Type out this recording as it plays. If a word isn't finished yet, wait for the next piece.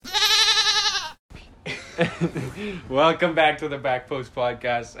Welcome back to the Back Post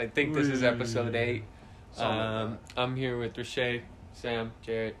Podcast. I think this is episode 8. I'm here with Rashay, Sam,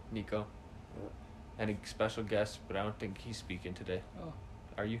 Jarrett, Nico, and a special guest, but I don't think he's speaking today. Oh.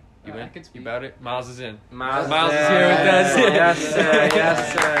 Are you? You I in? can speak. You about it? Miles is in. Miles is here with us. Yes, sir.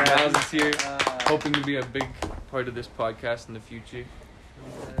 Yes, sir. Miles is here, hoping to be a big part of this podcast in the future.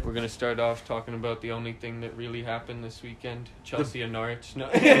 We're going to start off talking about the only thing that really happened this weekend. Chelsea and Norwich. No.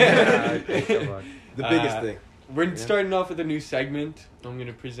 The biggest thing. We're starting off with a new segment. I'm going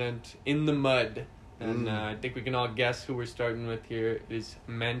to present In the Mud. And I think we can all guess who we're starting with here. It is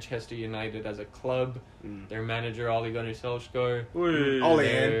Manchester United as a club. Their manager, Ole Gunnar Solskjaer.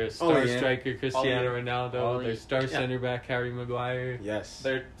 Their star striker, Cristiano Ronaldo. Their star centre back, Harry Maguire. Yes.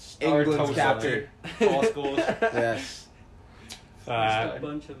 Their star England's captain. All schools. Yes. A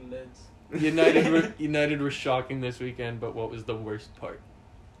bunch of mids. United were shocking this weekend, but what was the worst part?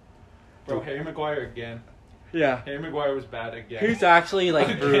 Bro, Harry Maguire again. Yeah. Harry Maguire was bad again. He's actually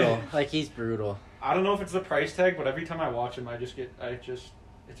brutal. He's brutal. I don't know if it's the price tag, but every time I watch him,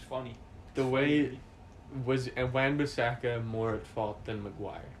 it's funny. The way was Wan-Bissaka more at fault than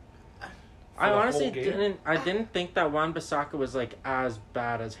Maguire? I the honestly whole game? didn't think that Wan-Bissaka was as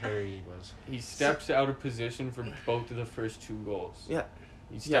bad as Harry was. He steps out of position for both of the first 2 goals. Yeah.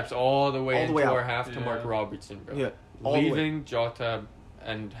 He steps all the way All the into way our out. half to Mark Robertson, bro. Yeah. All the way. Leaving Jota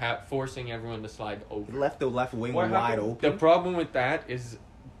and forcing everyone to slide over. Left the left wing What wide happened? open. The problem with that is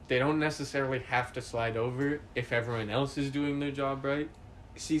they don't necessarily have to slide over if everyone else is doing their job right.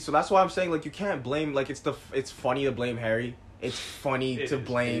 See, so that's why I'm saying you can't blame it's funny to blame Harry. It's funny to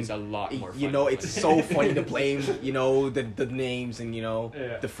blame. It's a lot more fun. It's so funny to blame, the names and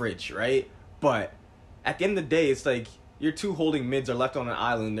the fridge, right? But at the end of the day, it's your 2 holding mids are left on an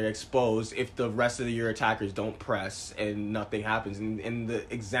island. They're exposed if the rest of your attackers don't press and nothing happens. And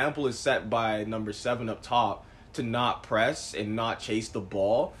the example is set by number 7 up top to not press and not chase the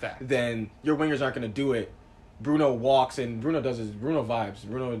ball. Fact. Then your wingers aren't going to do it. Bruno walks and Bruno vibes.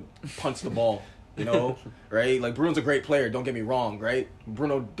 Bruno punts the ball, right? Bruno's a great player, don't get me wrong, right?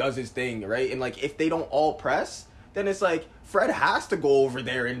 Bruno does his thing, right? And if they don't all press, then it's Fred has to go over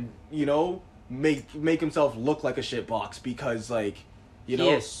there and, make himself look like a shit box because he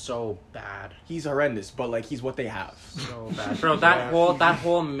is so bad. He's horrendous, but he's what they have. So bad, bro. That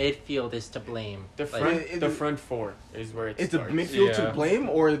whole midfield is to blame. The front 4 is where it's starts. the midfield to blame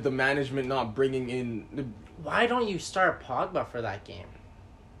or the management not bringing in. Why don't you start Pogba for that game?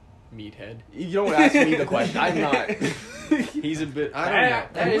 Meathead. You don't ask me the question. I'm not. He's a bit. I don't know.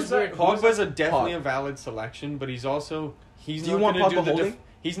 That is weird. Pogba's definitely a valid selection, but he's also Do you want Pogba holding?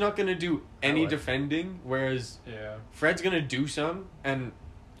 He's not going to do any defending, whereas Fred's going to do some. And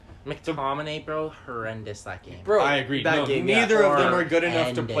McTominay, bro, horrendous that game. Bro, I agree. Neither of them are good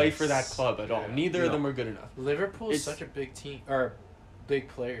enough to play for that Horrendous. club at all. Neither of them are good enough. Liverpool is such a big team, or big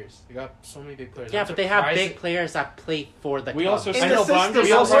players. They got so many big players. Yeah, but they have big players that play for the We club. also In the system,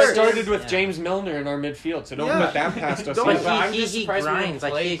 we also works. started with James Milner in our midfield, so don't put that past us. Don't- either. But just he surprised we didn't grinds.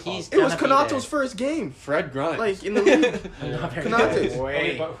 play He's It was gonna be Konato's first game. Fred Grimes. In the league. Not very Konate's. good.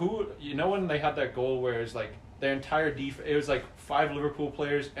 Okay, but who? When they had that goal where it's their entire it was 5 Liverpool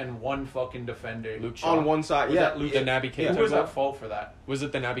players and 1 fucking defender. Luke Shaw. On one side, Was that Luke? The Naby Keita Who was goal? at fault for that? Was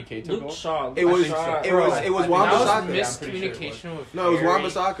it the Naby Keita Luke goal? Shaw. It was Wan-Bissaka. miscommunication with. No, it was Harry.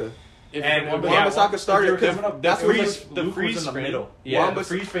 Wan-Bissaka. And Wan-Bissaka started because that's what the freeze in the middle. Yeah, the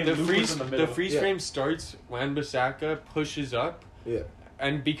freeze frame. The Luke freeze was in the middle. the freeze frame starts. Wan-Bissaka pushes up, Yeah.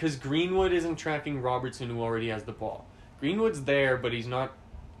 and because Greenwood isn't tracking Robertson, who already has the ball. Greenwood's there, but he's not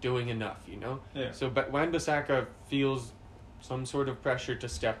doing enough. Yeah. So, but Wan-Bissaka feels some sort of pressure to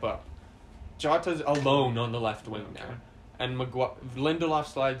step up. Jota's alone on the left wing now, and Lindelof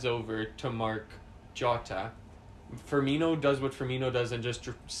slides over to mark Jota. Firmino does what Firmino does and just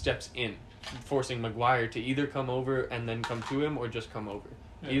steps in, forcing Maguire to either come over and then come to him or just come over.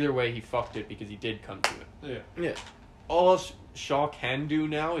 Yeah. Either way, he fucked it because he did come to him. Yeah. All Shaw can do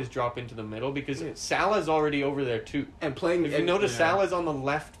now is drop into the middle because Salah's already over there too. And playing. If you notice, Salah's on the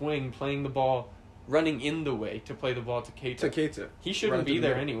left wing playing the ball, running in the way to play the ball to Keita. He shouldn't Run be to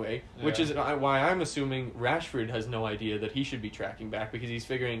there the anyway, Yeah. which is why I'm assuming Rashford has no idea that he should be tracking back because he's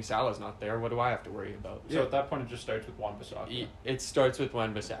figuring Salah's not there. What do I have to worry about? So at that point, it just starts with Wan-Bissaka. It starts with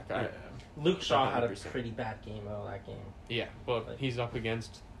Wan-Bissaka. Luke Shaw had a 100%. pretty bad game out of that game. Yeah, well, he's up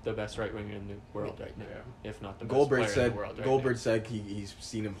against the best right winger in the world right now, if not the best Goldberg player said. in the world right Goldberg said he's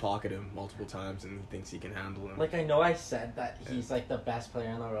seen him pocket him multiple times and he thinks he can handle him. I know I said that he's the best player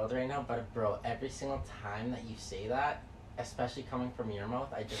in the world right now, but bro, every single time that you say that, especially coming from your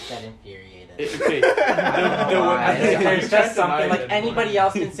mouth, I just get infuriated. Okay, I don't know why. It's just something like United, anybody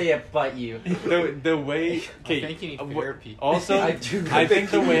else can say it but you. the way. I Okay. think you need wha- therapy. Also, I I, do. think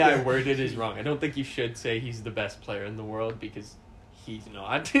the way I word it is wrong. I don't think you should say he's the best player in the world because he's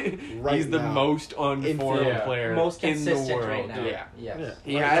not. Right He's the now. most on form Yeah. player Most in the consistent world. right now. Yeah. Yes. Yeah.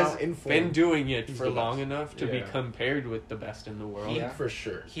 He Right has now, in form, been doing it he's for the long best. enough to be Yeah. compared with the best in the world. Yeah. for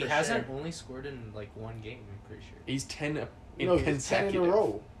sure. He For hasn't sure. only scored in like one game. I'm pretty sure. He's 10 in No, he's 10 consecutive. in a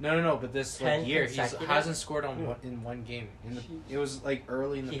row. No. But this 10 like year, he consecutive? hasn't scored on Yeah. in one game. It was like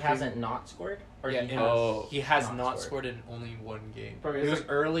early in the. He pre- hasn't not scored, or Yeah, he in- has. Oh. He has not not scored. scored in only one game. Bro, It it's was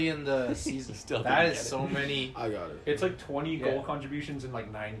like- early in the season. Still That didn't is get it. so many. I got it. It's like 20 Yeah. goal contributions in like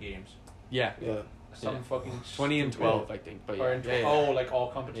 9 games. Yeah. Yeah. Some Yeah. fucking 20 and stupid- 12, I think. But Or yeah. in Yeah, yeah. Oh, like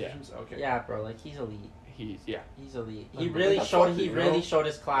all competitions. Okay. Yeah, bro. Like he's elite. He's, yeah. He's elite. He But really that's showed. fucking, He you really know? showed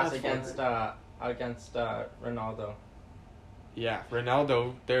his class That's against Ronaldo. Yeah.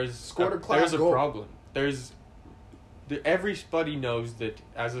 Ronaldo, Scored a class there's a goal. problem. Everybody knows that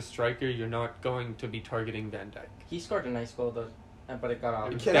as a striker, you're not going to be targeting Van Dijk. He scored a nice goal though, but it got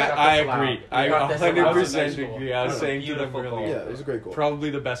out. Can It got I disallowed. agree. It I got 100% disallowed. goal. agree. I was Yeah. saying to them Beautiful goal. earlier. Yeah, it was a great goal. Probably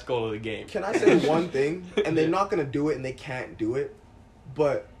the best goal of the game. Can I say one thing? And they're not gonna do it, and they can't do it.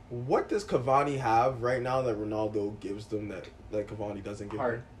 But what does Cavani have right now that Ronaldo gives them that Cavani doesn't give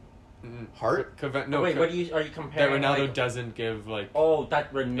Heart. them? Mm. Heart? No, Wait, what are you that comparing? Ronaldo like, doesn't give like Oh,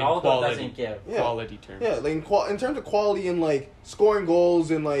 that Ronaldo quality. doesn't give. Yeah. quality terms. Yeah, like in terms of quality and like scoring goals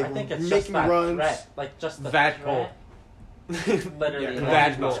and like I think it's just making that runs. threat, like just the That threat. Literally, Yeah, like,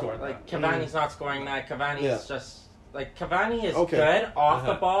 That Cavani's goal. not scoring like that. Cavani's not scoring that. Cavani's Yeah. just like Cavani is Okay. good off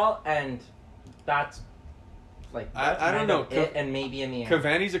the Uh-huh. ball, and that's like I that's don't kind know. of it, and maybe in the end.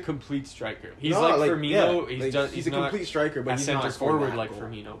 Cavani's a complete striker. He's No, like Firmino. yeah, he's like, he's a not complete striker, but a he's center not scoring forward that like goal.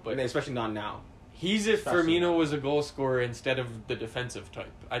 Firmino. And But especially not now. he's if Especially Firmino not. was a goal scorer instead of the defensive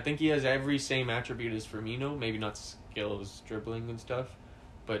type. I think he has every same attribute as Firmino. Maybe not skills, dribbling and stuff,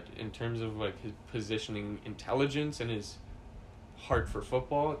 but in terms of like his positioning, intelligence, and his heart for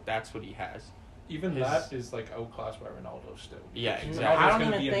football, that's what he has. Even His- that is like outclassed by Ronaldo still. Yeah, I exactly. don't Ronaldo's going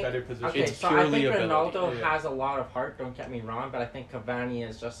even to be in think- better position. Okay, It's so I purely think ability. Ronaldo Yeah. has a lot of heart. Don't get me wrong, but I think Cavani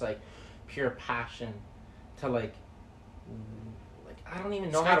is just like pure passion to like I don't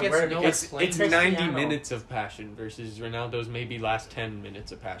even know This how guy to gets word it. no because It's Cristiano- 90 minutes of passion versus Ronaldo's maybe last 10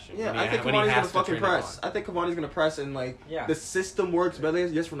 minutes of passion. Yeah, when he I think when he Cavani's gonna has to fucking turn it press. on. I think Cavani's gonna press and like Yeah. the system works better.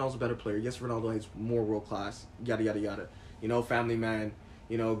 Yes, Ronaldo's a better player. Yes, Ronaldo is more world class. Yada yada yada. You know, family man.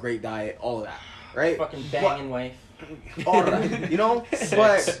 You know, great diet. All of that. Right. Fucking banging wife. All of that. You know,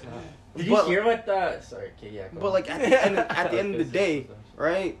 but Did you But- hear what the? Sorry, okay, yeah. Go but on. like at the end of the day,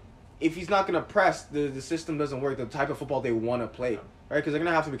 right? If he's not gonna press, the system doesn't work. The type of football they want to play, right? Because they're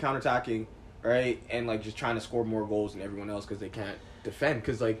gonna have to be counterattacking, right? And like just trying to score more goals than everyone else because they can't defend.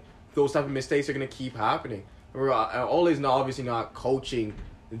 Because like those type of mistakes are gonna keep happening. Ole's not obviously not coaching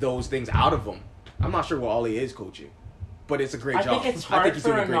those things out of them. I'm not sure what Ole is coaching, but it's a great I job. think it's I hard think he's for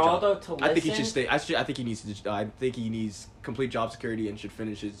doing a great job. Ronaldo to listen. I think he should stay. I think he needs to. I think he needs complete job security and should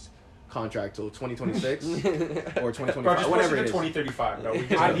finish his contract till 2026 or 2025, Bro, just push whatever him it to is. 2035, bro. We I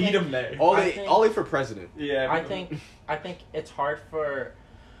just need think- him there. I think- Ole for president. Yeah. I think it's hard for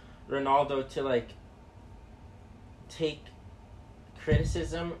Ronaldo to like take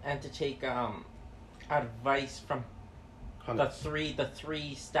criticism and to take advice from the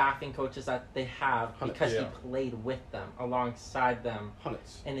three staffing coaches that they have because Yeah. he played with them alongside them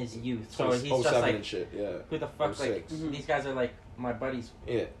Hundreds. in his youth. So he's 07 just like, and shit. Yeah. who the fuck? Like 06. Mhm. these guys are like my buddies.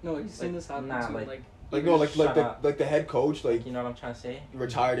 Yeah. No, you've seen Like, this happen nah, too. like- Like no, Shut up. the head coach like You know what I'm trying to say?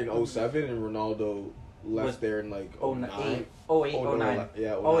 retired in 07 and Ronaldo left Was- there in like 09. 08, Oh, 09. no,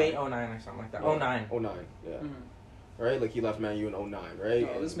 yeah, 08, 09 or something like that. 09. 09. Yeah. Mhm. Right? Like he left Man U in 09, right?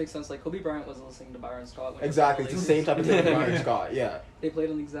 No, this And- makes sense. Like Kobe Bryant wasn't listening to Byron Scott. When he was exactly. in It's the the same type of thing with league. Byron Scott. Yeah. They played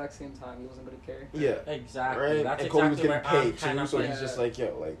on the exact same time. He wasn't gonna care. Yeah. Exactly. Right? That's and Kobe was exactly getting where I'm paid kind too, of so like, he's just like,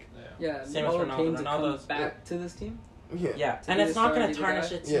 yo, like, Yeah, Same as Ronaldo Ronaldo. came to Ronaldo's- come back to this team. yeah, To and be it's the not star, going be to the tarnish.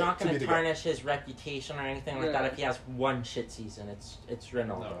 guy. It's Yeah, not to going be to the guy. tarnish his reputation or anything like that. Yeah. If he has one shit season, it's Ronaldo.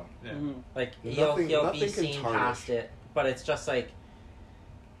 No. Yeah. Mhm. Like Nothing- he'll nothing be can seen tarnish. past it, but it's just like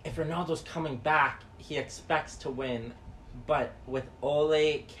if Ronaldo's coming back, he expects to win. But with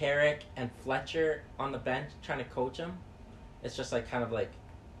Ole, Carrick, and Fletcher on the bench trying to coach him, it's just like kind of like.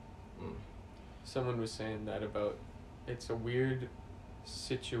 Someone was saying that about it's a weird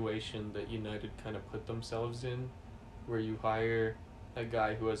situation that United kind of put themselves in, where you hire a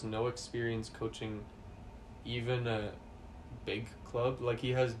guy who has no experience coaching even a big club. Like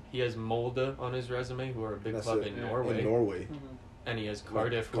he has Molde on his resume, who are a big that's club it. in Yeah. Norway, In Norway. Mhm. and he has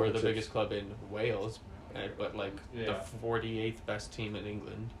Cardiff, who are the Couple biggest club in Wales. but like the Yeah. 48th best team in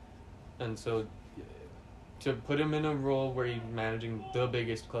England, and so to put him in a role where he's managing the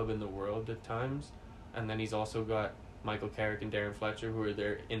biggest club in the world at times, and then he's also got Michael Carrick and Darren Fletcher who are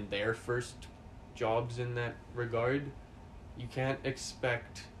there in their first jobs in that regard, you can't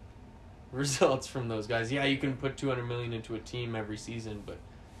expect results from those guys. Yeah, you can put 200 million into a team every season, but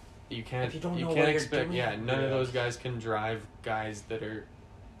you can't. If you don't know can't what you're expect. doing. Yeah, none of Yeah. those guys can drive guys that are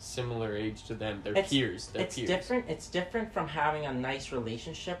similar age to them. They're It's- peers. They're It's peers. different. It's different from having a nice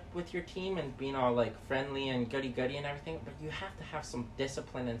relationship with your team and being all like friendly and goody and everything. But you have to have some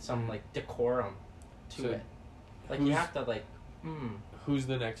discipline and some Mhm. like decorum to So it. Like you who's- have to like. Who's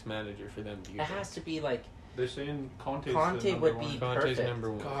the next manager for them? Do you It think? has to be like They're saying Conte's Conte the would number be one. Conte's perfect. number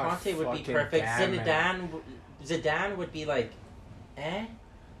one. God, Conte would be fucking perfect. damn it. Zidane would be like, eh.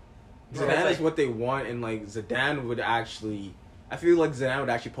 Bro, Zidane like- is what they want, and like Zidane would actually. I feel like Zidane would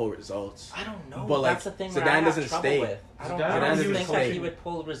actually pull results. I don't know. But, like, That's the thing Zidane that I have doesn't trouble stay. with. I don't, Zidane I don't doesn't think that stay. he would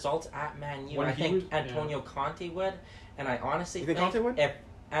pull results at Man U. When I he think was- yeah. Antonio Conte would, and I honestly You think Conte would? if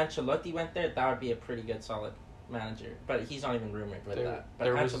Ancelotti went there, that would be a pretty good, solid manager. But he's not even rumored with There- that. But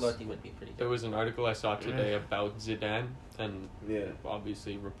there was- Ancelotti would be pretty There good. was an article I saw today about Zidane, and Yeah.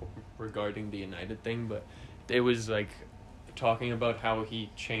 obviously regarding the United thing, but it was like talking about how he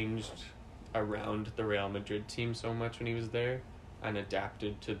changed around the Real Madrid team so much when he was there and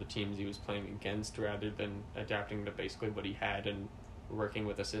adapted to the teams he was playing against rather than adapting to basically what he had and working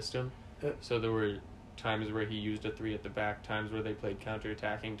with a system. So there were times where he used a 3 at the back, times where they played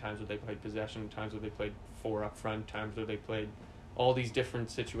counter-attacking, times where they played possession, times where they played 4 up front, times where they played all these different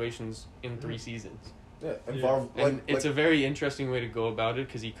situations in 3 seasons. Yeah. Yeah. And it's a very interesting way to go about it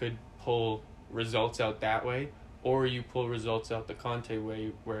because he could pull results out that way, or you pull results out the Conte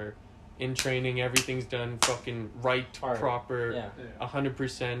way, where in training everything's done fucking right, Hard. proper, Yeah.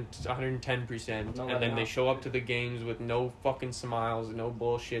 100%, 110%, No and letting then they up. show up to the games with no fucking smiles, no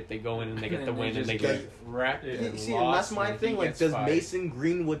bullshit. They go in and they get the win and they get- leave. wrecked Yeah. and See, and that's lost, my and thing. he Like, gets does fired. Mason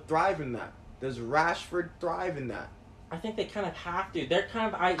Greenwood thrive in that? Does Rashford thrive in that? I think they kind of have to. They're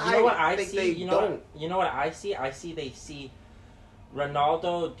kind of. You I know what I think see. they You know don't. what. You know what I see. I see they see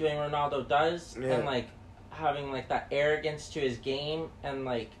Ronaldo doing Ronaldo does, Yeah. and like having like that arrogance to his game, and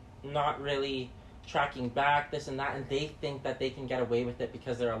like not really tracking back this and that, and they think that they can get away with it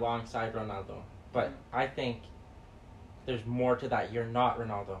because they're alongside Ronaldo. But I think there's more to that. You're not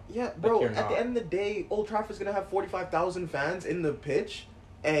Ronaldo. Yeah, But bro. you're At not. the end of the day, Old Trafford's gonna have 45,000 fans in the pitch,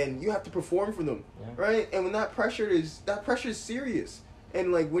 and you have to perform for them, Yeah. right? And when that pressure is serious,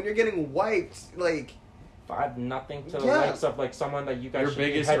 and like when you're getting wiped, like 5-0 to the Yeah. likes of like someone that you guys Your should be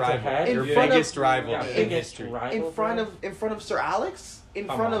biggest head to rival. head. In Your front of- biggest rival Yeah, in biggest history. rival, in front of Sir Alex, in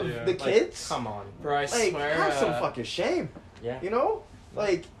Come front on. of Yeah. the Like, kids, come on. Bro, I like swear, have some fucking shame, Yeah. you know?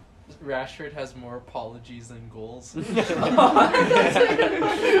 Like Rashford has more apologies than goals. That's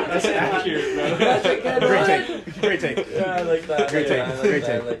accurate, bro. That's a good great one. take, great take. Yeah, I like that. Great Yeah, take, I like great that,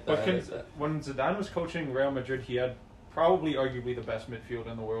 I take. like that, But I like that. when Zidane was coaching Real Madrid, he had probably arguably the best midfield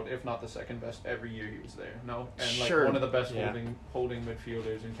in the world, if not the second best every year he was there. No, and like Sure. one of the best Yeah. holding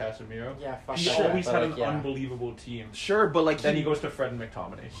midfielders in Casemiro. Yeah, fuck He that, always but, had like, an yeah. unbelievable team. Sure, but like Then he goes to Fred and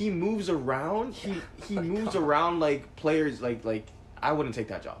McTominay. he moves around. He Like, moves come on. around like players like I wouldn't take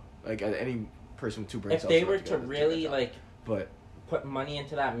that job. Like any person with 2 brain If cells. they would were have to get that really job. like but put money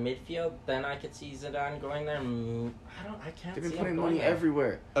into that midfield, then I could see Zidane going there. I can't they've see been him putting going money there.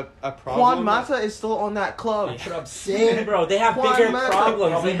 everywhere. A Juan problem. Mata is still on that club. That's what I'm saying, bro. They have Juan bigger Mata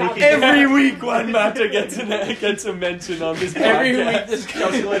problems. probably They have making- Every week, Juan Mata gets a mention on this Every podcast. week, this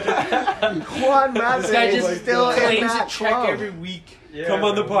Chelsea legend. Juan Mata This guy is just still in claims that a check club. every week. Yeah, Come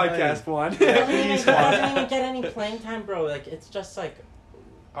on the bro. podcast, Juan. He doesn't even get any playing time, bro. Like it's just like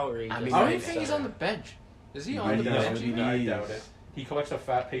outrageous. I mean, I don't Right, even think he's on the bench. Is he I on the doubt bench? it. even? I doubt it. He collects a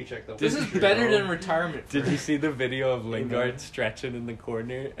fat paycheck though. This is Sure, better bro. than retirement. For Did you him. see the video of Lingard stretching in the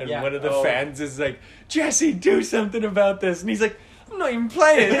corner? And Yeah. one of the Oh. fans is like, Jesse, do something about this. And he's like, I'm not even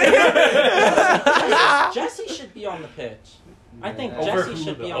playing. Jesse should be on the pitch. I think Over Jesse who,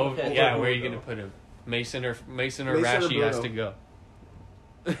 should be though? on the pitch. yeah, who, where are you though? going to put him? Mason or Mason or Rashi has Bruno? to go.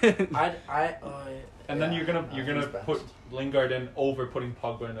 And then you're gonna he's put best. Lingard in over putting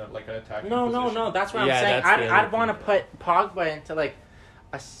Pogba in like an attacking No, position. that's what Yeah, I'm saying. that's the other I'd want to thing. put Pogba into like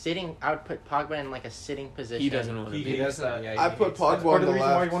a sitting. I would put Pogba in like a sitting position. He doesn't want to He be. hates that. Yeah, I he put hates Pogba that. Part on of the the reason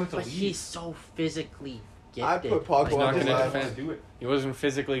why he left. wanted to But leave. he's so physically gifted. I put Pogba He's on not the gonna left. defend. do it. He wasn't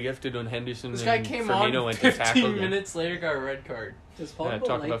physically gifted when Henderson This guy and came Firmino on went to tackle 15 him. minutes later, got a red card. Does Yeah, Pogba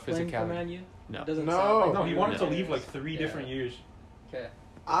talk like about playing for physicality. Man U? No. Doesn't No. sound like No, he wanted to No. leave like 3 Yeah. different years. Okay.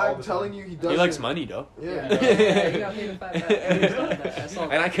 all I'm the telling time. you, he doesn't. He likes money, though. Yeah. Yeah, he got paid a fat back. I saw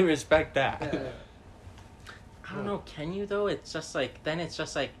And I can respect that. that. Yeah. I don't know. Can you though? It's just like then it's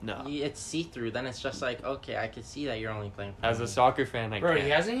just like No. it's see through. Then it's just like okay, I can see that you're only playing. For As a me. soccer fan, I Bro, can't. he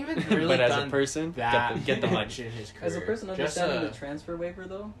hasn't even really but as done a person, that get the money. much in his career. As a person Just, understanding the transfer waiver,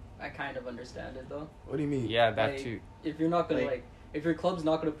 though, I kind of understand it, though. What do you mean? Yeah, that Like, too. If you're not gonna Like- if your club's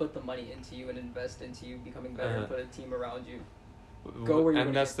not gonna put the money into you and invest into you becoming better and Uh-huh. put a team around you, Go where you're and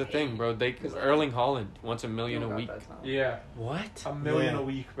gonna that's the get thing, paid. bro. They 'Cause, like, Erling Haaland wants $1 you million a don't got week. that talent. Yeah, What? $1 million Yeah. a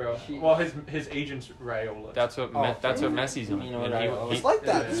week, bro. She- Well, his agent's Raiola. That's what Oh, that's what yeah. Messi's on. You know And what he- I- he- It's like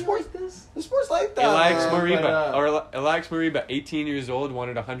that. Yeah. The sports, this? the sports like that. Alex man. Mariba, But, or Alex Mariba, 18 years old,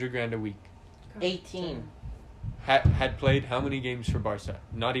 wanted $100,000 a week. 18. Had played how many games for Barca?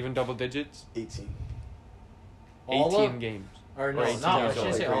 Not even double digits. 18. All 18 of- games. Or no, 18 not. I years shouldn't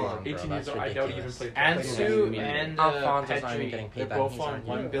old. say all of them. 18 bro, years that's old. I doubt he even ridiculous. played. Ansu Yeah. and Alphonso's not even Pedri, getting paid they're that. both He's on on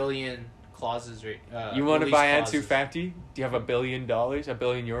 $1 here. billion clauses. You want to release buy Ansu clauses. Fati? Do you have $1 billion? $1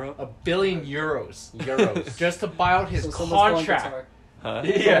 billion euro? $1 billion euros Euros. just to buy out his So someone's calling contract. Qatar. Huh?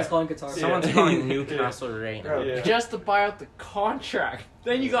 Yeah. Someone's calling Qatar. Yeah. Someone's calling Newcastle right now. Bro, Yeah. just to buy out the contract.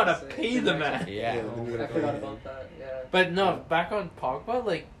 Then you gotta It's pay the an man. extra- Yeah. then you I gotta forgot pay. about that. Yeah. But no, back on Pogba,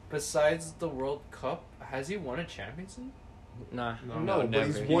 like, besides the World Cup, has he won a Champions League? Nah. No, but never.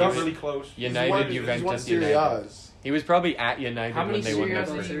 he's He He won- got really close. United, he's Juventus, won Serie United. A's. He was probably at United How many when they won Serie their A's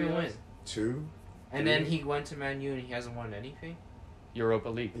did first he even win? 2. And then he went to Man U and he hasn't won anything? Europa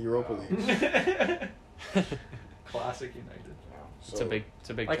League. The Europa League. Classic United. It's a big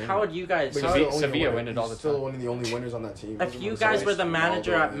Like, tournament. how would you guys? But Sevilla- he's still only Sevilla the winner. win it all He's the still time. one of the only winners on that team. If you guys were the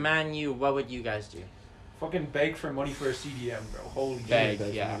manager at Man U, what would you guys do? Fucking beg for money for a CDM, bro. Holy Beg.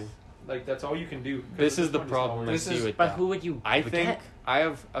 shit. yeah. Like, that's all you can do. 'Cause This at is the point, it's problem I not This see is- with But that. who would you? I think get? I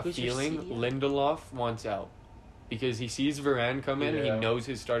have a Who's your feeling CDM? Lindelof wants out because he sees Varane come in. He Yeah. knows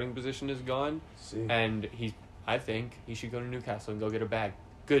his starting position is gone, See. and I think he should go to Newcastle and go get a bag.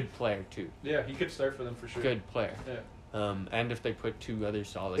 Good player too. Yeah, he could start for them for sure. Good player. Yeah. And if they put 2 other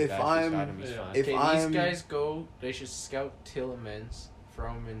solid If guys I'm- beside him, he's yeah. fine. If Okay, I'm- these guys go, they should scout Tielemans,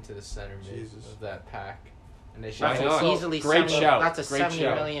 throw him into the center mid Jesus. of that pack. And they should I That's know. also, easily Great 70 shout. That's a Great 70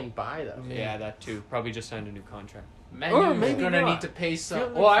 shout. million buy though. Yeah, that too. Probably just signed a new contract. Man Or U's maybe gonna not. need to pay some. Feel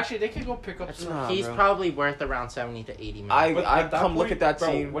like- Well, actually, they could go pick up That's- some. Nah, He's bro. probably worth around 70 to 80 million. I But at that come look point, at that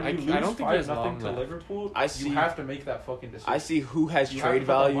bro, team. When I you don't lose think he has 5-0 long to left. Liverpool, I see- you have to make that fucking decision. I see who has You trade have to put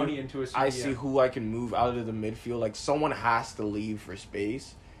that value. money into a CDM. I see who I can move out of the midfield. Like someone has to leave for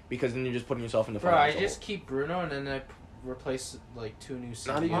space because then you're just putting yourself in the Bro, I financial just keep Bruno and then I replace like 2 new Not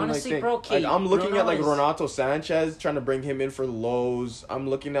CDMs. even Honestly, like, bro, like Kate, I'm looking Bruno at like is- Renato Sanchez trying to bring him in for lows. I'm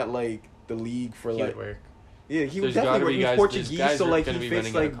looking at like the league for He like would work. yeah he There's would gotta definitely be work. He's guys- Portuguese, there's guys so who are like gonna he be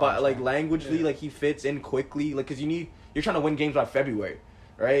fits running out of like by, like contract. languagely Yeah. like he fits in quickly like because you're trying to win games by February,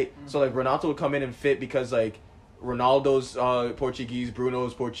 right? So like Renato would come in and fit because like Ronaldo's Portuguese,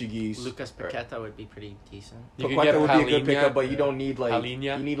 Bruno's Portuguese. Lucas Paqueta would be pretty decent. You could Paqueta get would be a good Palhinha. pickup, but you don't need like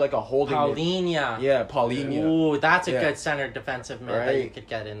Palhinha. you need like a holding. mid. Paulinho. Yeah, Paulinho. Ooh, that's a Yeah. good center defensive mid that you Right. could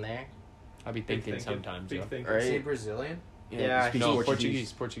get in there. I'll be Big thinking sometimes. Big Yo. thinking. Right. Is he Brazilian? Yeah, he speaks No,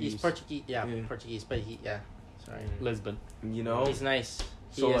 Portuguese. Portuguese. He's Portuguese. Yeah, Yeah. Portuguese, but sorry. Lisbon. You know, He's nice.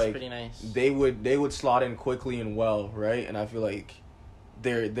 He So, is like, pretty nice. they would slot in quickly and well, right? And I feel like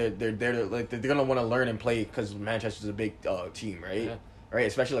they're like they're gonna want to learn and play because Manchester's a big team, right? Yeah. Right,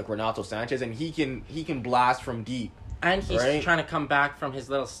 especially like Renato Sanchez, and he can blast from deep. And he's right? trying to come back from his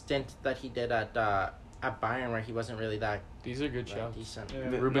little stint that he did at Bayern, where he wasn't really that These are good like, shouts. decent.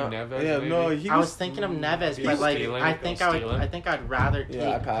 Yeah. Ruben No, Neves, Yeah, maybe? no, he I was thinking of Neves, He's but like stealing. I think I'd rather take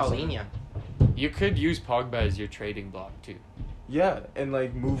Yeah, I pass him. Paulinho. You could use Pogba as your trading block too. Yeah, and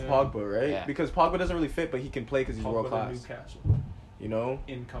like move Yeah. Pogba, right? Yeah. Because Pogba doesn't really fit, but he can play because he's Pogba world to class. Newcastle. You know,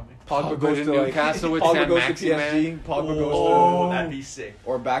 Incoming. Pogba Pogba goes to to like, Newcastle with Pogba Sam goes to Maximan. PSG. Pogba goes Oh, to that'd be sick.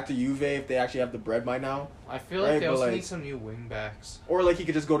 or back to Juve if they actually have the bread by now, I feel like Right, they but, also like- need some new wing backs. or like he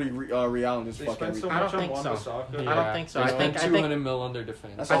could just go to Real and just They fucking. spent so I don't much on think Wan so. Bissaka. I don't think so. I They think- spent 200 mil on their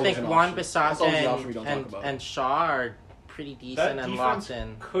defense. That's I always think an Juan option. That's always the option we Bissaka don't and, talk about. and Shaw are pretty decent That and defense locked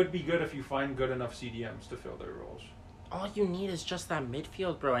in. could be good if you find good enough CDMs to fill their roles. All you need is just that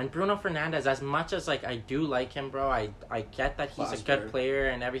midfield, bro. And Bruno Fernandes, as much as like I do like him, bro, I get that he's Class a good player. player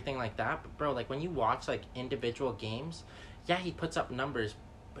and everything like that. But bro, like when you watch like individual games, yeah, he puts up numbers,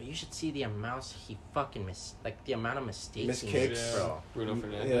 but you should see the amounts he fucking the amount of mistakes Miss he kicks. makes, Yeah. bro. Bruno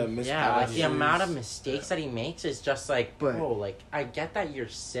Fernandes. Yeah, miss Yeah, like passes. the amount of mistakes that he makes is just like, But- bro, like I get that you're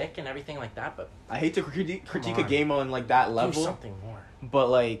sick and everything like that, but I hate to critique a on. game on like that do level, something more. but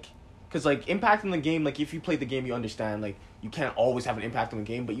like, cause like impacting the game, like if you play the game, you understand like you can't always have an impact on the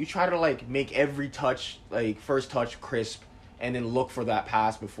game, but you try to like make every touch like first touch crisp, and then look for that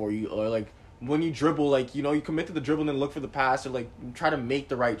pass before you or like when you dribble, like, you know, you commit to the dribble and then look for the pass, or like try to make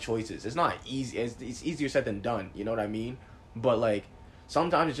the right choices. It's not easy. It's easier said than done. You know what I mean? But like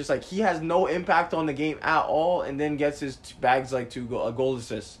sometimes it's just like he has no impact on the game at all, and then gets his bags like a goal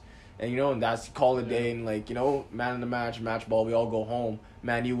assist, and you know, and that's call it day, and like, you know, man of the match ball. We all go home.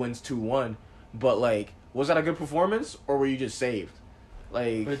 Man U wins 2-1. But like, was that a good performance, or were you just saved?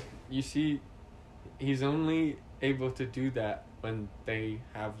 Like, But you see, he's only able to do that when they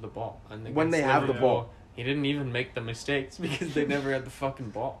have the ball. And When they have the ball. He didn't even make the mistakes because they never had the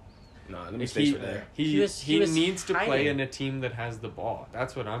fucking ball. nah, the If mistakes were there. He was needs to play hiding. in a team that has the ball.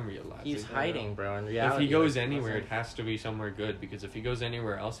 That's what I'm realizing. He's hiding, bro. In If reality, he goes like, anywhere, it wasn't- has to be somewhere good, because if he goes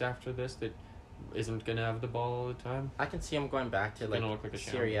anywhere else after this that isn't going to have the ball all the time, I can see him going back to He's like gonna look like a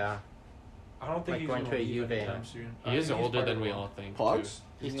Syria. I don't think Like he's going going to a to leave Juve. anytime soon. he I is think he's older part than of we it. all think. Pogs?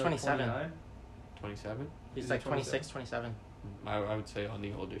 He's like 27. 29? 27? He's Is like he 26, 27. I would say on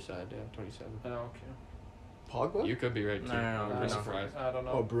the older side, yeah, 27. Oh, okay. Pogba? You could be right, too. No, no, no, I'm no. surprised. I don't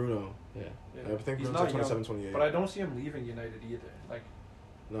know. Oh, Bruno. Yeah. Yeah. I think He's Bruno's not like 27, young, 28. but I don't see him leaving United either. Like,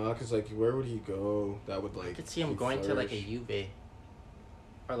 No, because, like, where would he go that would, like... I could see him he going to like a flourish? Juve.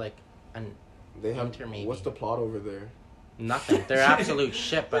 Or like an They have... Inter, maybe. What's the plot over there? nothing. They're absolute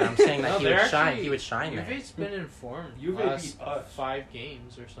shit, but I'm saying that No, he they're would shine. actually- He would shine there. Juve's been informed. Juve last beat us. 5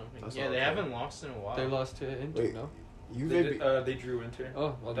 games or something. That's Yeah, not they okay. haven't lost in a while. They lost to Inter, Wait. no? they drew Inter.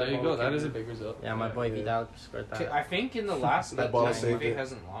 Oh, well, That there you ball go. That came is a in. big result. Yeah, my boy Yeah. Vidal scored Okay, that. I think in the last That that ball time, saved Juve it.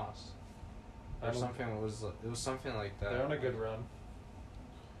 hasn't lost. I Or don't- something it was something like that. They're on a good run.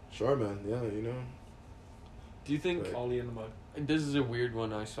 Sure, man. Yeah, you know. Do you think... Right. Ollie in the mud. This is a weird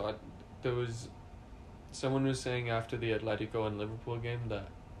one I saw. There was... Someone was saying after the Atletico and Liverpool game that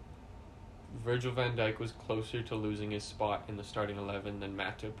Virgil van Dijk was closer to losing his spot in the starting 11 than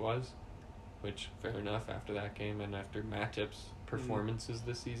Matip was. Which, fair enough, after that game and after Matip's performances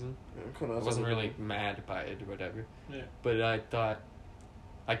this season. Yeah, I wasn't really mad by it or whatever. Yeah. But I thought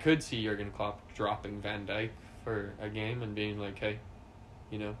I could see Jurgen Klopp dropping Van Dijk for a game and being like, hey,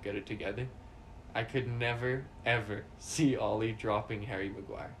 you know, get it together. I could never, ever see Ollie dropping Harry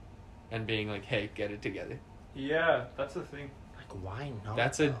Maguire and being like, hey, get it together. Yeah, that's the thing. Like, why not?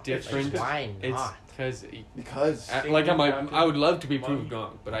 That's a though? different... Like, why It's not? because... Because... Like, Captain, I would love to be money. proved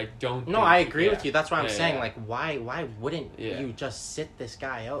wrong, but I don't No, think- I agree yeah. with you. That's what I'm Yeah, saying. yeah. Like, why wouldn't Yeah. you just sit this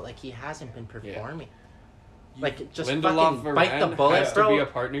guy out? Like, he hasn't been performing. You- Like, just Lindelof fucking bite the Varane bullet, has to be bro. a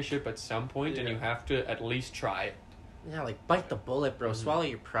partnership at some point, and Yeah. you have to at least try it. Yeah, like, bite the bullet, bro. Mhm. Swallow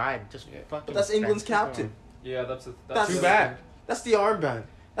your pride. Just Yeah. fucking... But that's England's strengthen captain. him. Yeah, that's That's Too the bad. That's the armband.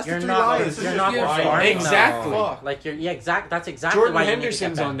 That's You're the three not, lions. This you're is not just Ryan. performing, Exactly. though. Like, that's exactly Jordan why you need to get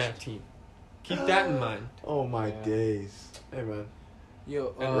Henderson's on benched. that team. Keep that in mind. Oh, my Yeah. days. Hey, man.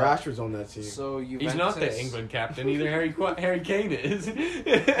 Yo, And Rashford's on that team. So Juventus, He's not the England captain either. Harry Kane is.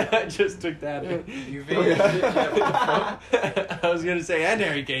 I just took that in. Juve, Oh, yeah. I was gonna say, and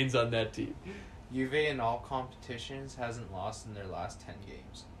Harry Kane's on that team. Juve in all competitions hasn't lost in their last 10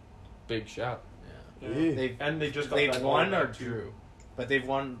 games. Big shout. Yeah. Yeah. They just got They've that won ball or back, too. drew, but they've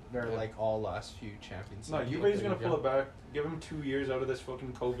won their Yeah. like all last few Champions No, League. Juve's gonna There you pull go. it back. Give them 2 years out of this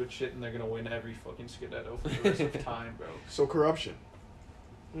fucking COVID shit, and they're gonna win every fucking Scudetto for the rest of time, bro. So, corruption.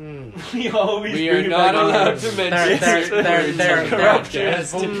 Mm. We always We are bring it not back allowed on. to mention They're corruption.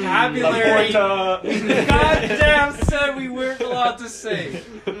 There's vocabulary. Laporta. Goddamn said we weren't allowed to say.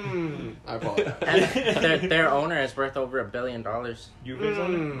 Mm. I apologize. And their owner is worth over $1 billion. Juve's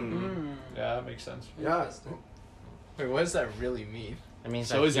on it? Mm. Yeah, that makes sense. Yeah. Wait, what does that really mean? It means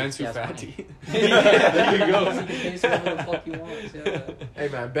So that is he Ansu has money. Fati. There you go. He can pay whatever the fuck he wants. Yeah. Hey,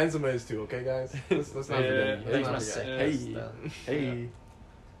 man. Benzema is too, okay, guys? Let's not Yeah, forget. Let's not Benzema's forget. sick. Hey. Hey.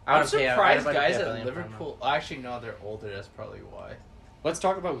 I I'm would pay- I'd surprised rather guys pay $1 at billion for him. Liverpool. Actually, no, they're older. That's probably why. Let's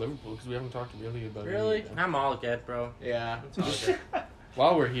talk about Liverpool because we haven't talked really about it. Really? either. I'm all good, bro. Yeah. It's all good.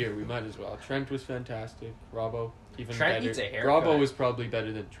 While we're here, we might as well. Trent was fantastic. Robbo even Trent better. needs a haircut. Robbo was probably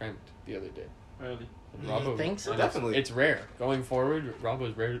better than Trent the other day. Really. And You Robbo, think so? and it's- Definitely. It's rare. Going forward,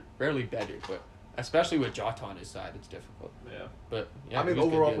 Robbo's rarely better, but especially with Jota on his side, it's difficult. Yeah. But yeah, I mean, he was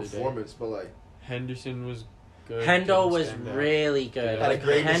good overall the other day. performance, but like, Henderson was good. Hendo Couldn't was stand out. really good. Yeah. Like, Had a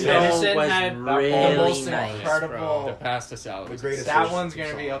great Hendo Henderson was had the really most nice, incredible- bro. The pass to Salah. The was greatest insane. That one's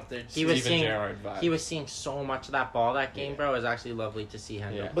gonna be up there. He was Steven seeing- Gerrard vibe. He was seeing so much of that ball that game, Yeah. bro. It was actually lovely to see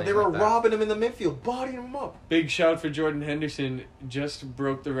Hendo. Yeah. but they playing were like that. robbing him in the midfield, bodying him up. Big shout for Jordan Henderson. Just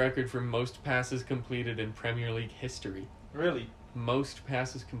broke the record for most passes completed in Premier League history. Really. most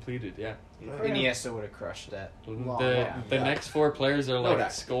passes completed. Yeah. Iniesta would have crushed that. The next 4 players are like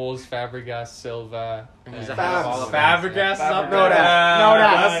Scholes, Fabregas, Silva. He's and- a half all of Fabregas is up No, there.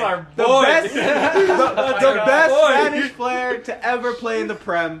 that's our The boy. best, the best Spanish player to ever play in the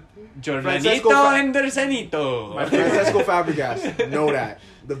Prem. Francesco Jordanito Hendercenito. Francesco Fabregas. Know that.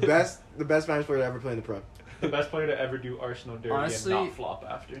 The best Spanish player to ever play in the Prem. The best player to ever do Arsenal dirty Honestly- and not flop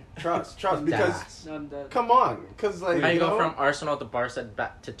after. Trust, because Das. None that. come on, because like How you you go know, from Arsenal to Barca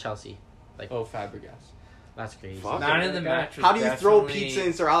back to Chelsea? Oh, Fabregas. That's crazy. Fuck. Man of the match. Was how do you throw definitely- pizza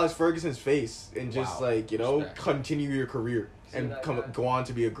in Sir Alex Ferguson's face and just Wow. like you know Respect. continue your career and that come guy. go on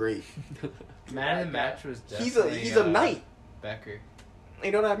to be a great? Man of the match was He's definitely a knight. Becker.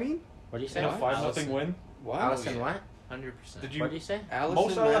 You know what I mean? What do you In say? a 5-0 Allison. win, Wow. Allison, what? 100%. Did you? What do you say? Mo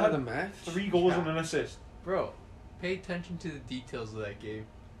Allison, Salah man of had the match. 3 goals and an assist. Bro, pay attention to the details of that game.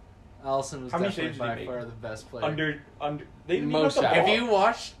 Allison was How many definitely saves by did he far make? the best player. Under. They didn't Mo even have the Salah. ball. If you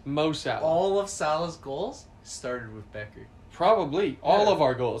watch Mo Salah. all of Salah's goals, started with Becker. Probably. All Yeah. of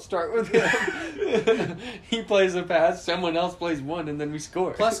our goals start with him. He plays a pass, someone else plays one, and then we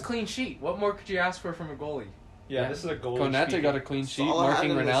score. Plus clean sheet. What more could you ask for from a goalie? Yeah, this is a goal. Konate got a clean sheet, Salah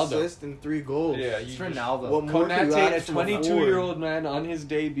marking had an Ronaldo. assist and 3 goals. Yeah, It's you just- Ronaldo. What more can you Konate, a ask from a 22-year-old man on his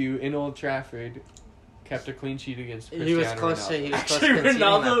debut in Old Trafford, kept a clean sheet against Cristiano He was close to. Ronaldo. He was close Actually, to conceding that,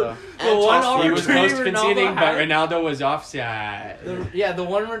 Ronaldo. though. The one He He was opportunity close to Ronaldo conceding, but had- Ronaldo was offside. The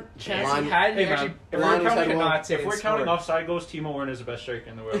one chance Line- he had, he Hey man, actually if Line we're was counting, had one. Konate if we're and counting scored. offside goals, Timo Werner is the best striker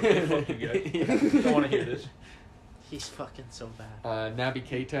in the world. Fuck you guys. Don't want to hear this. He's fucking so bad. Naby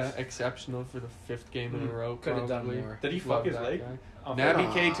Keita, exceptional for the 5th game in a row. Could have done probably. more. Did he Love fuck his that leg? guy. Oh, Naby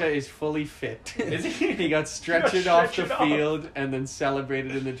Nah. Keita is fully fit. Is he? He got stretched He off got the stretched off. field and then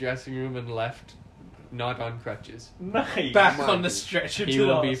celebrated in the dressing room and left, not on crutches. Nice. Back My on the God. stretcher He to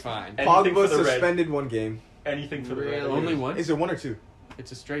will the be fine. Anything Pogba for the red. suspended 1 game. Anything for the red. Really? Only one? Is it 1 or 2?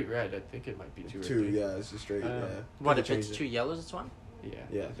 It's a straight red. I think it might be 2 or 2, 3. yeah, it's just straight. Yeah. What Could've if it's changed 2 yellows? It's 1. Yeah,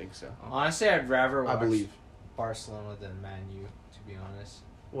 Yeah. I think so. Honestly, I'd rather I watch believe. Barcelona than Man U, to be honest.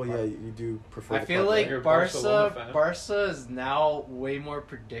 Well, yeah, you do prefer. I the feel club, like You're a Barcelona fan. Barca is now way more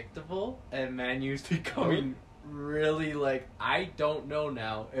predictable, and Man U's becoming really like I don't know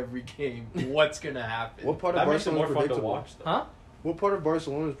now every game what's gonna happen. What part of That makes it Barcelona more is fun to predictable? watch, though. Huh? What part of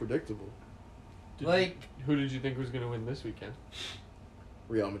Barcelona is predictable? Like Who did you think was going to win this weekend?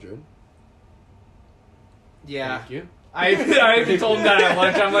 Real Madrid. yeah, Thank you. I even told him that at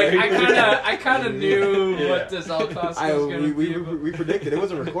lunch. I'm like I kind of knew Yeah. what this El Clasico was gonna be. We predicted. It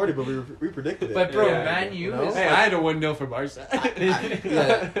wasn't recorded, but we predicted it. But bro, Yeah. Man U No? is Hey, I had a 1-0 for Barca.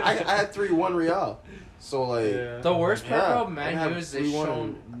 yeah, I had 3-1 Real. So like, Yeah. the worst part Yeah, about they Man have U is they've 3-1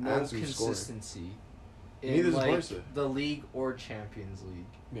 shown and no Ansu scoring. consistency in Neither does like Barca. the league or Champions League.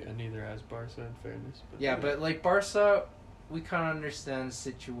 Yeah, neither has Barca in fairness. But Yeah, but like Barca, we kind of understand the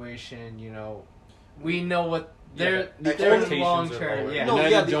situation. You know, we know what they're the they're expectations long are term. lower. Yeah, no,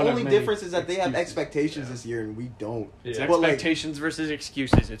 United yeah. The don't have only many difference is that they have excuses. expectations Yeah. this year, and we don't. It's Yeah. But, like- expectations versus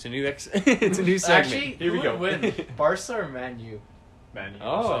excuses. It's a new it's a new segment. actually, Here we who go. would win, Barca or Man U? Man U.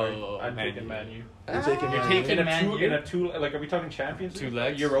 Oh, Sorry. I'm Man taking U. Man U. You're taking You're Man taking U. Man U? In a two, like, are we talking Champions Two League?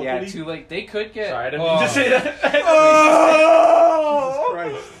 legs? Europa Yeah, League? too late. They could get. Sorry, I didn't oh, mean to say that. Oh,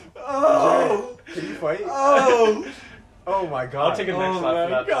 Jesus Christ! Oh, Can you fight? oh, Oh my God! I'll take a next lap for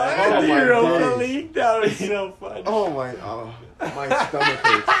that. God. Oh my Europa days. League. That was so fun. Oh my! Oh, my stomach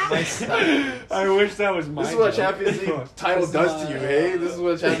hurts. My stomach. I wish that was my. This is what a joke. Champions League title does to you, hey? This is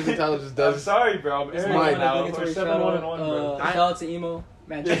what a Champions League title just I'm does. sorry, bro. I'm It's arrogant mine. now. obligatory We're shout 7-1-1, out, bro. shout out to Emo,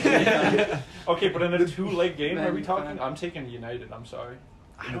 Manchester. Okay, but in a two-leg game, Man are we U talking? fan. I'm taking United. I'm sorry.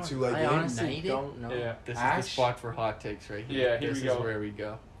 In a two-leg I game? honestly United? don't know. Yeah. This is Ash? the spot for hot takes right here. Yeah, here this we is go. where we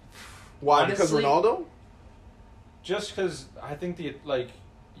go. Why? Because Honestly- Ronaldo? Just because I think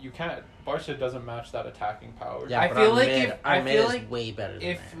you can't. Barca doesn't match that attacking power. Yeah, I but feel our like mid, if- our I mid feel is like way better than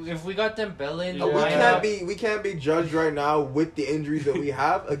If theirs. we got Dembele in the Yeah. We can't be judged right now with the injuries that we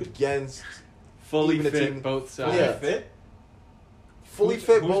have against Fully Even a fit team- both sides. Fully Yeah. fit. fully Who's-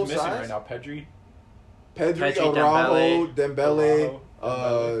 fit who's both missing sides. right now? Pedri. Pedri, Pedri, Araujo, Dembele,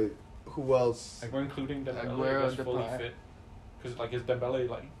 Araujo, who else? We're including Dembele Aguero, as fully Depay. fit. Because is Dembele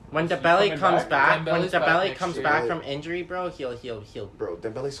like? When is he Dembele coming comes back, when Dembele's back Dembele next comes year. back from injury, bro, he'll Bro,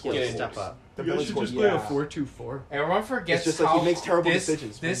 Dembele scores Yeah, goals. step up. Dembele scores play a goals. 4-2-4. Everyone forgets It's just like how he makes terrible this,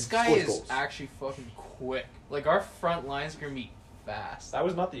 decisions, but This he guy scores is goals. actually fucking quick. Like our front line's gonna be fast. That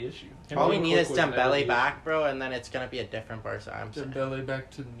was not the issue. All we Him need being is quick was never the Dembele issue. back, bro, and then it's gonna be a different Barca. I'm saying. Dembele back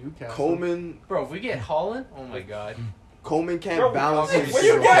to Newcastle. Coleman, Bro, if we get Holland, oh my god. Coleman can't Bro, balance where his.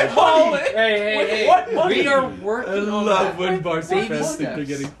 you get Haaland? Hey, What money? we are working on that. Barca Baby fans think steps. they're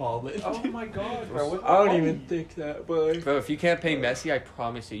getting Haaland. Oh my god, bro. What I don't money? even think that, but Bro, if you can't pay Messi, I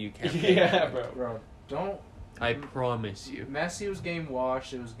promise you can't pay Yeah, Haaland. bro. Bro, don't. I promise you. Messi was game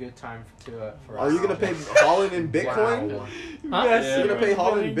washed. It was a good time for are you gonna pay Holland in Bitcoin? Wow. Huh? Yeah, You gonna pay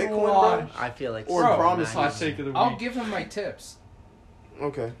Holland in Bitcoin, bro? I feel like Or so promise nice. Hot take of the I'll week. give him my tips.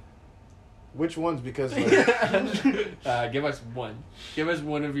 Okay. Which ones? Because like, Give us one. Give us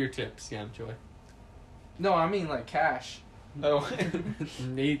one of your tips, Yamchoy. No, I mean like cash. Oh.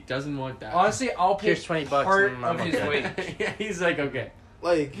 Nate doesn't want that. Honestly, I'll pay Here's $20 part and of I'm his okay. wage. Yeah, he's like, okay.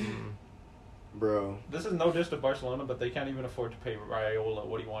 like, bro. This is no diss to Barcelona, but they can't even afford to pay Raiola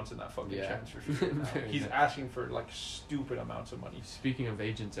what he wants in that fucking Yeah. transfer fee right now. Very He's nice. asking for like stupid amounts of money. Speaking of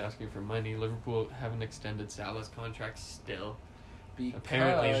agents asking for money, Liverpool haven't extended Salah's contract still.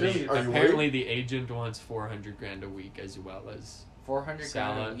 Apparently, Because Really? Are you apparently the agent wants 400 grand a week, as well as 400 grand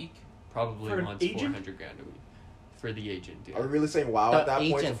Salah. a week. probably For an wants agent? 400 grand a week for the agent. Yeah. Are we really saying wow at that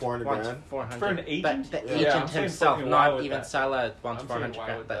point for 400 wants grand? 400. For an agent? The Yeah, agent I'm saying himself, fucking wow not with even that. Salah, wants I'm saying 400 wow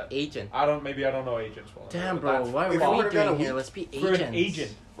grand. with The that. agent. I don't know agents well. Damn, but bro, that's- what Wait, are we 400 grand a doing here? week? Let's be For agents. an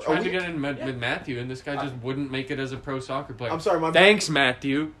agent. Tried to week? get in with Matthew, and this guy just wouldn't make it as a pro soccer player. I'm sorry, my Thanks,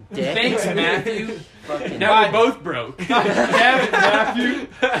 Matthew. Dick. Thanks, Matthew. Fucking Now we're both broke. Damn it, Matthew.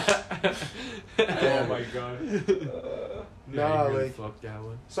 oh Oh my god. Nah, really like- fucked that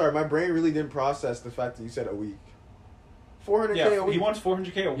one. Sorry, my brain really didn't process the fact that you said a week. 400k a Yeah, week he wants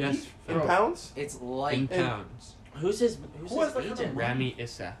 400k a Yes, week. in Bro. pounds. It's in like pounds. Who's his Who has that kind of agent? money? Rami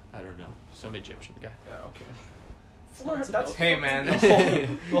Issa. I don't know. Some Egyptian guy. Yeah, okay. That's hey man,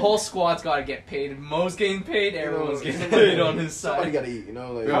 the whole squad's got to get paid. If Mo's getting paid, everyone's getting paid on his Somebody side. gotta eat, you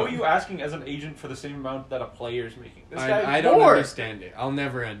know. Like, How are you asking as an agent for the same amount that a player's making? This I don't more. understand it. I'll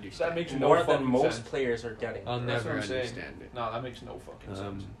never understand. That makes it. no More than fucking most sense. players are getting. I'll That's never what I'm saying. understand it. No, that makes no fucking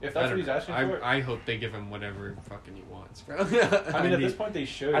sense. If I that's what don't he's know. asking for, I hope they give him whatever fucking he wants, bro. I mean, at this point, they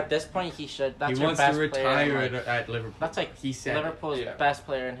should. At this point, he should. That's he your wants best to retire player. at, Like, at Liverpool. that's like he said. Liverpool's Yeah. best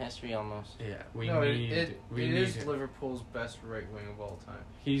player in history, almost. Yeah, we No, need. it we it need is him. Liverpool's best right wing of all time.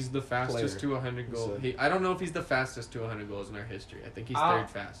 He's the fastest Player. to 100 He goals. said. I don't know if he's the fastest to 100 goals in our history. I think he's Ah. third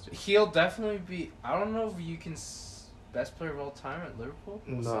fastest. He'll definitely be. I don't know if you can best player of all time at Liverpool.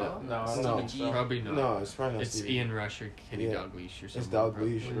 No. Still? No, I don't No. think so. Probably not. No, it's probably not It's Stevie. Ian Rush or Kenny Yeah. Dalglish or something. It's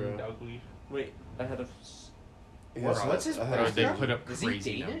Dalglish, probably. bro. Dalglish. Wait, ahead of. Yes, What's his ahead Bro, of they Stevie. put up Is he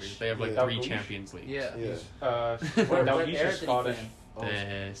crazy Danish? numbers. They have like Yeah. 3 Dalglish? Champions Leagues. Yeah. Yeah. What Dalglish era is did he Scottish. play?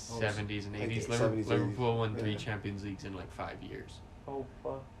 The 70s and 80s. Okay, 70s, Liverpool won 3 yeah. Champions Leagues in like 5 years. Oh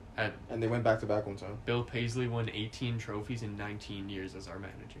fuck. And they went back to back one time. Bill Paisley won 18 trophies in 19 years as our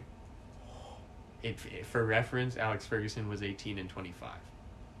manager. For reference, Alex Ferguson was 18 and 25.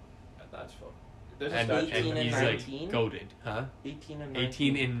 That's fuck. There's And, a and statue. and 18 he's and like 19? goated, huh? 18 and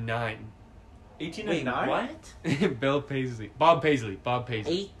 18 19. in 9. 18 Wait, and 9? what? Bill Paisley. Bob Paisley.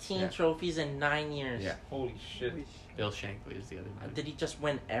 18 Yeah. trophies in 9 years. Yeah. Holy shit. Bill Shankly is the other man. Did he just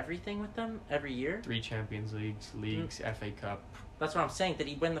win everything with them every year? 3 Champions Leagues, FA Cup. That's what I'm saying. Did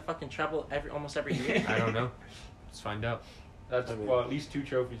he win the fucking treble almost every year? I don't know. Let's find out. That's I mean- well, at least 2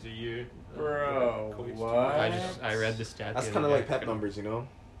 trophies a year. Bro, Equates to- what? I read the stat. That's the kind other of like day. Pep numbers, you know.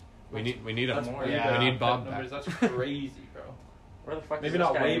 We need a That's more. way Yeah. better We need than Bob Pep numbers. back. That's crazy, bro. Where the fuck Maybe is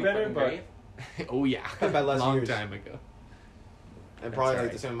not this guy way in the better, fucking but- grave? Oh yeah, Pep had less long years. time ago. And probably like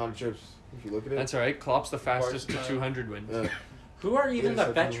alright. the same amount of trips if you look at it. That's all right. Klopp's the fastest to Barca. 200 wins. Yeah. Who are even Yeah, the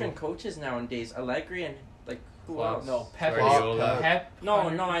so veteran cool. coaches nowadays? Allegri and like who Klopp. else? No, Pep. Guardiola. Pep. No,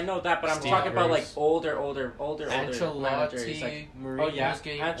 I know that, but I'm Steve talking about like Bruce. older managers. Ancelotti. Like, Mourinho's oh yeah,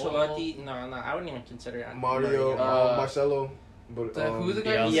 getting Ancelotti. old. No, I wouldn't even consider Mario, Uh, Marcelo, but Who's the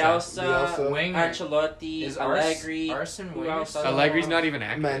guy? Bielsa. Bielsa, Wenger. Ancelotti, Is Allegri. Arsene who Wenger else? still Allegri's on? not even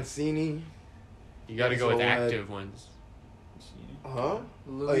active. Mancini, You got to go So, with active ones. huh?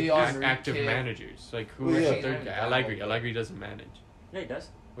 Louis Like, Enrique. Active managers. Like who Well, is yeah. the third guy? Allegri doesn't manage. Yeah, he does.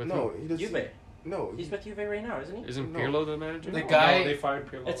 With No, he does. Juve. No, He's with Juve right now, isn't he? Isn't No. Pirlo the manager? The No, guy- they fired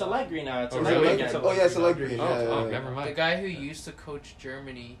Pirlo. It's Allegri now. It's Oh, Allegri really? again. Oh yeah, it's Allegri. Oh, Yeah, oh, yeah, never The mind. guy who used to coach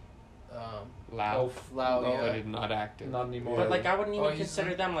Germany. Lau. Lau, No, yeah. But it's not active. Not anymore. But like I wouldn't even Oh, he's consider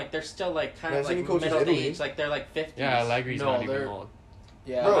like- them like they're still like kind of Mancini like coaches middle Italy. age, like they're like 50s. Yeah, Allegri's No, not even they're- old.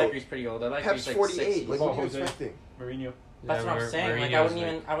 Yeah. Bro, Allegri's pretty old. Allegri's Pep's like 48. 60s. Like Well, what are you Jose. expecting? Mourinho. That's Yeah, what I'm saying. Like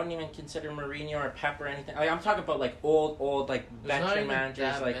Mourinho's I wouldn't even consider Mourinho or Pep or anything. Like I'm talking about like old like There's not veteran even managers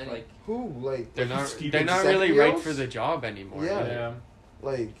that like many. like Who like? They're not. Steven They're not really right Sefios? for the job anymore. Yeah. Yeah.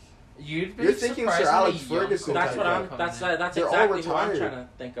 Like You'd be You're thinking Sir surprisingly Alex young Ferguson that's coaches what type I'm coming that's in. that's They're all exactly who I'm retired. trying to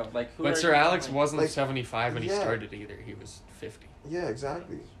think of. Like who But are Sir you- Alex like- wasn't like- 75 when he yeah. started either. He was 50. yeah,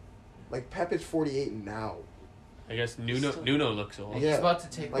 exactly. Like Pep is 48 now. I guess Nuno looks old. He's Yeah. about to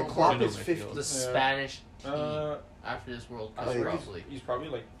take Like over Klopp Nuno is midfield. 50. the Spanish team Uh, after this World I Cup, think probably. he's probably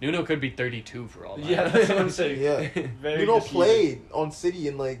like Nuno could be 32 for all that. yeah. That's what I'm saying. Yeah. Very Nuno defeated. played on City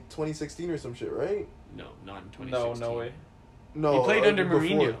in like 2016 or some shit, right? No, not in 2016. No way. No, He played under before.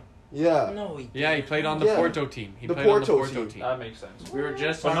 Mourinho. Yeah. No, he Yeah, he didn't. played on the Yeah. Porto team. He The played on the Porto Porto team. team. That makes sense. We were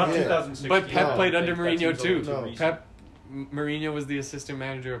just But not Yeah. 2016. But Pep No, played I under think that Mourinho seems a little too. recent. Pep, Mourinho was the assistant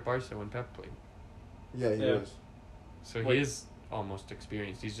manager of Barca when Pep played. Yeah, he Yeah. was. So Wait. he is almost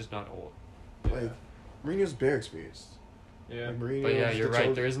experienced. He's just not old. Like, Mourinho's bare experienced. Yeah. Like, Mourinho, But yeah, you're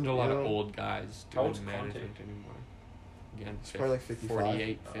right. There isn't a lot you of know? old guys How old's doing Conte? management anymore. Again, He's probably like 55.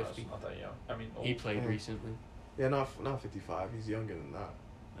 48, No, 50. that's not that young. I mean, He old. played Yeah. recently. Yeah, not 55. He's younger than that.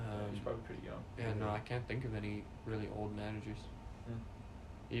 He's probably pretty young. Yeah, no, I can't think of any really old managers. Hmm.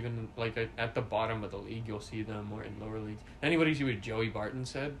 Even like at the bottom of the league, you'll see them, or in lower leagues. Anybody see what Joey Barton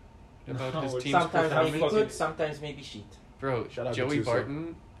said about No, his it's team's Sometimes performance? maybe good, sometimes maybe shit. Bro, Shout out Joey Gattuso.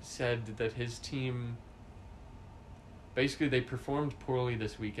 Barton said that his team basically they performed poorly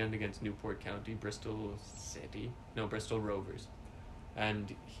this weekend against Newport County, Bristol Rovers,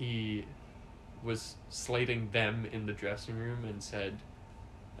 and he was slating them in the dressing room and said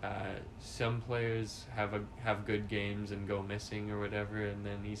some players have good games and go missing or whatever, and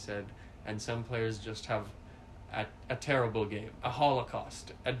then he said, and some players just have a terrible game, a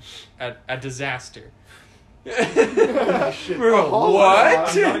holocaust, a disaster. Bro,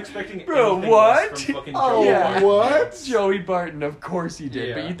 what? I'm not expecting Bro, anything what? less from fucking Oh, Joey Yeah. Barton. what? Joey Barton, of course he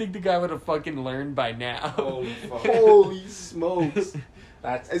did, but Yeah. you think the guy would have fucking learned by now? Holy fuck. Holy smokes.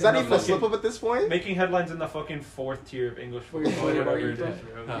 That's Is that even a fucking- slip up at this point? Making headlines in the fucking 4th tier of English Where football. are you whatever from? it is,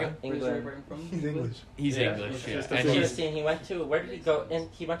 Huh? Where's Joey England. Barton from? He's English. He's Yeah, English, it's yeah. just a And You should have he's seen he went to, where did he go? And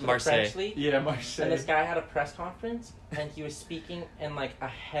he went to Marseille. the French league. Yeah, Marseille. And this guy had a press conference, and he was speaking in like a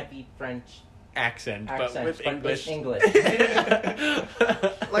heavy French accent, but accent, with but English. English.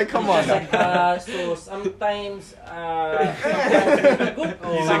 Like, come He's on just like, now. so sometimes, He's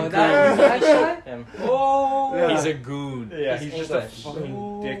a him. Oh, Yeah. He's a goon. Yeah, He's he's just English. a fucking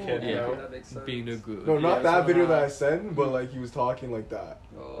dickhead, Yeah. you know? That makes sense. Being a goon. No, not Yeah, that so video that now- I sent, but like he was talking like that.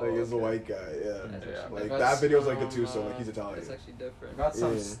 Oh, Like as a okay. white guy, yeah. That's Yeah. actually- Like got that video's like some, Gattuso, like he's Italian. That's actually different. I got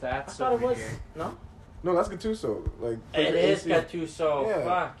some Yeah. I stats thought it over was, here. no? No, that's Gattuso. Like It is yeah. Gattuso. Yeah.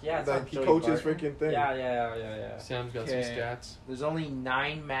 Fuck, yeah. It's Like not he Joey coaches Barton. freaking thing. Yeah. Sam's got Okay. some stats. There's only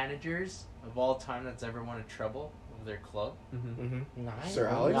 9 managers of all time that's ever won a treble with their club. Mm-hmm. Mm-hmm. 9? Sir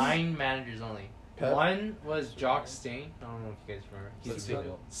Alex? 9 managers only. Pep? One was Jock Stein. I don't know if you guys remember. He's What's big.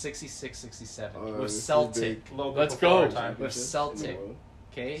 that? 66, 67. Oh, with this is Celtic. big. Logo Let's before go. our time. With Celtic.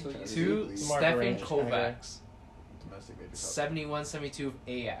 Okay. So 2, he's more of a Stefan Rangers kind of guy. Kovacs. Domestic maybe. 71, 72 of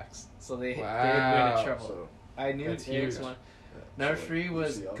Ajax. So they did win Wow. a treble. So, I knew That's Ajax huge. won. yeah. Number So, 3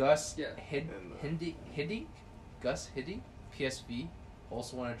 was UCL. Gus Yeah. Hiddink. Gus Hiddink, PSV.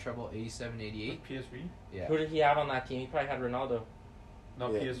 Also won a treble 87, 88. PSV? Yeah. Who did he have on that team? He probably had Ronaldo.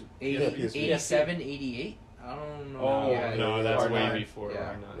 No, Yeah. PSV. 80, PSV. 87, 88. I don't know. Oh, Yeah, no, yeah, that's R9. way before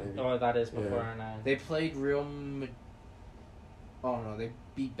Yeah. R9. Maybe. Oh, that is before Yeah. R9. They played Oh no, they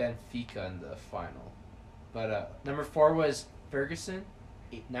beat Benfica in the final. But number 4 was Ferguson,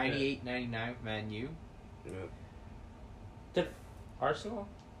 98, 99 with Man U. Yeah. Did Arsenal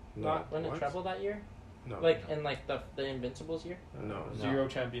No. not win a What? treble that year? No. Like in like the Invincibles year? No. No. 0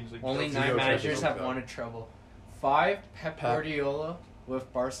 Champions League. Only Zero 9 managers Champions have League. won a treble. 5, Pep Pep. Guardiola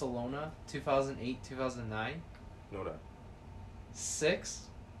with Barcelona, 2008, 2009. Know that. 6,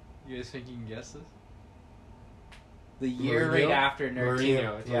 you guys think you can guess this? The year Mourinho? right after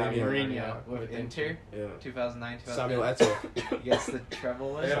Mourinho. Yeah, Mourinho. Mourinho with With Inter, Yeah. 2009, Samuel 2009. Eto'o. Yes, the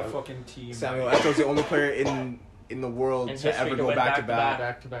treble They was. got a fucking team. Samuel Eto'o's the only player in the world In to history ever to go win back to back-to-back. back.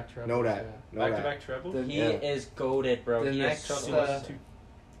 Back-to-back trebles. Know that. yeah. Know that. Back-to-back treble? The- He Yeah. is goated, bro. The He next is one- so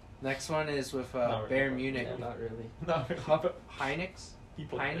Next one is with Not really, Bayern but- Munich. yeah, not really. No, Cup Heinix. he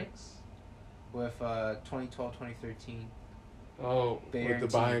played there. Heinix with 2012, 2013. Oh, Bayern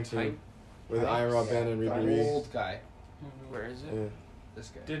With the Bayern team. Hein- With Heinz? Iron Robben and The Ribéry. old guy. where is it? Yeah. This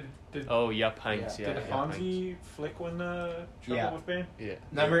guy. Did Oh, yup, Heinz. Yeah. Yeah. did yeah, Hansi Flick win the treble Yeah. with Bayern? Yeah.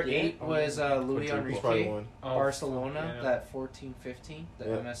 Number Yeah. 8 was Louis Quadruple. He's probably Enrique. one. Oh, Barcelona, yeah. that 14-15, the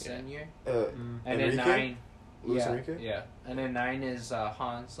Yeah. MSN year. Mm. And then Enrique? 9. Luis yeah, Enrique? yeah. And then 9 is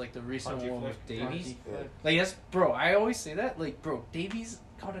Hans, like the recent Hansi one Flick. with Davies. Yeah. Like, yes, bro, I always say that. Like, bro, Davies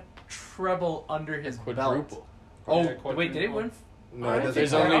got a treble under his belt. Quadruple. Oh, Yeah, wait, did it quadruple. win? No, I it don't doesn't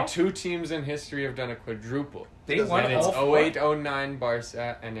There's think count. so. only 2 teams in history have done a quadruple. They Doesn't won matter. And it's all 4. 08-09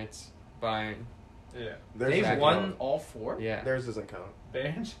 Barca, and it's Bayern. Yeah. Theirs They doesn't won count. all 4? Yeah. Theirs doesn't count.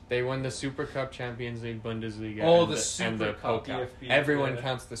 Bayern? They won the Super Cup, Champions League, Bundesliga, Oh, and the and the Super Cup. Pokal. DFB, Everyone yeah.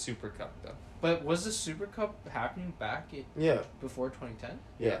 counts the Super Cup, though. But was the Super Cup happening back Yeah, before 2010?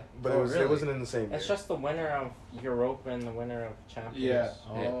 yeah, but Oh, it really? wasn't in the same year. It's just the winner of Europa and the winner of Champions. Yeah.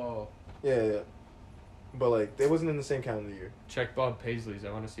 Oh. Yeah. But like, they wasn't in the same calendar year. Check Bob Paisley's.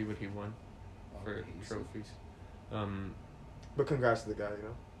 I want to see what he won for Paisley. trophies. But congrats to the guy, you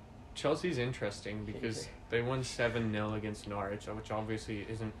know. Chelsea's interesting because they won 7-0 against Norwich, which obviously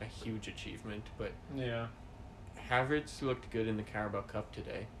isn't a huge achievement, but Yeah. Havertz looked good in the Carabao Cup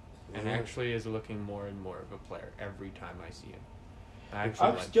today, and Yeah. actually is looking more and more of a player every time I see him. I actually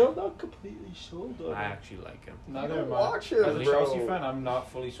I'm like still not completely sold on I him. actually like him. Neither You am watch I. him, As a bro. Chelsea fan, I'm not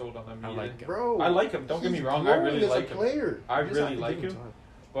fully sold on him I either. like him. Bro, I like him. Don't get me he's wrong. I growing really as like a him. player. I You just really have to like give him. time.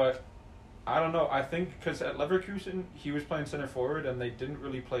 But I don't know. I think because at Leverkusen he was playing center forward and they didn't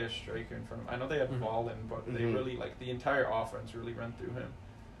really play a striker in front of him. I know they had Mhm. Vollen, but they Mhm. really like the entire offense really ran through him,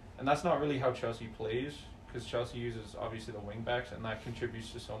 and that's not really how Chelsea plays. Because Chelsea uses obviously the wing backs, and that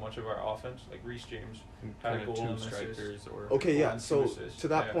contributes to so much of our offense. Like Reece James had a Kind goal of and two assist. strikers or Okay, yeah. and two So assists. to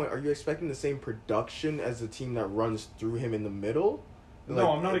that Yeah. point, are you expecting the same production as the team that runs through him in the middle?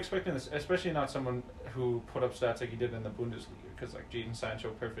 No, I'm not expecting this, especially not someone who put up stats like he did in the Bundesliga. Because like Jadon Sancho,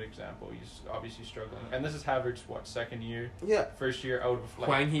 perfect example. He's obviously struggling, and this is Havertz, second year, Yeah, first year out of like.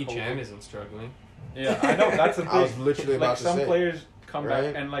 Hwang Hee COVID. Chan isn't struggling. Yeah, I know that's a thing. I was literally about like to some say. players come Right?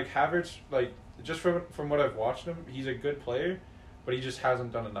 back and like Havertz, like just from what I've watched him, he's a good player, but he just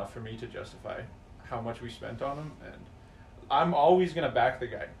hasn't done enough for me to justify how much we spent on him. And I'm always gonna back the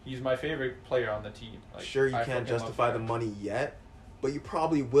guy. He's my favorite player on the team. Like, sure you I can't fucking love justify the Havertz. money yet, but you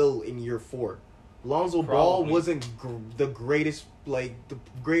probably will in year 4. Lonzo Ball Probably. wasn't the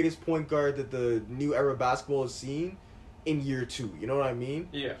greatest point guard that the new era basketball has seen in year 2. You know what I mean?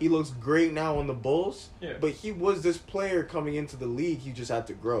 Yeah. He looks great now on the Bulls, Yeah. but he was this player coming into the league. He just had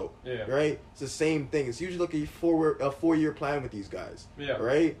to grow. Yeah. Right? It's the same thing. It's usually like a 4-year plan with these guys. Yeah.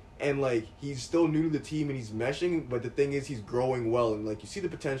 Right? And like he's still new to the team and he's meshing, but the thing is he's growing well and like you see the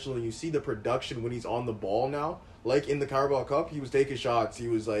potential and you see the production when he's on the ball now. Like in the Carabao Cup, he was taking shots. He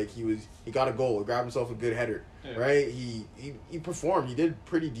got a goal, grabbed himself a good header. Yeah. Right? He performed. He did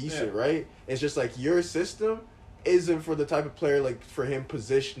pretty decent, Yeah. right? It's just like your system isn't for the type of player like for him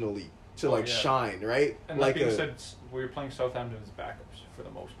positionally to Oh, like yeah. shine, right? And like that being said, we were playing Southampton as backups for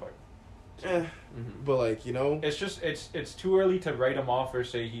the most part. Mm-hmm. but like, you know, It's just it's too early to write him off or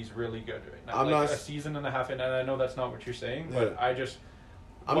say he's really good right now. I'm like not- a season and a half in, and I know that's not what you're saying, but Yeah. I just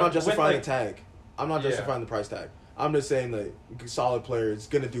I'm With- not justifying with, the tag. I'm not Yeah. justifying the price tag. I'm just saying that solid player is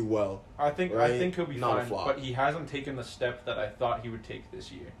gonna do well. I think Right? he'll be Not a fine, flop. but he hasn't taken the step that I thought he would take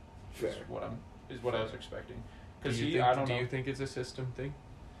this year. Fair. Is what I was expecting. Because Do you think it's a system thing?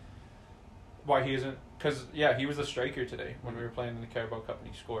 why he isn't. Because he was a striker today when we were playing in the Carabao Cup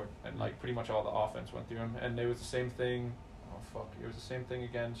and he scored, and like pretty much all the offense went through him. And it was the same thing. It was the same thing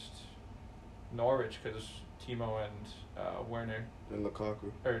against Norwich because Timo and Werner And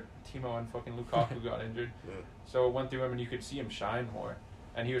Lukaku. or Timo and fucking Lukaku got injured. Yeah. So it went through him, and you could see him shine more.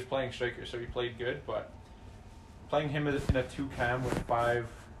 And he was playing striker, so he played good. But playing him in a 2-cam with five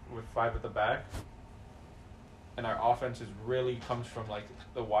at the back, and our offense really comes from like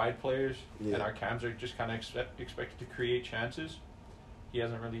the wide players, Yeah. and our cams are just kind of expected to create chances. He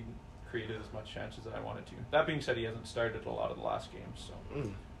hasn't really created as much chances as I wanted to. That being said, he hasn't started a lot of the last games,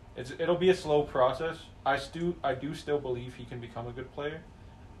 so. It'll be a slow process. I do still believe he can become a good player,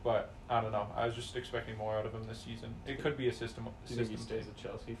 but I don't know. I was just expecting more out of him this season. It could be a system. Do you think he system stays at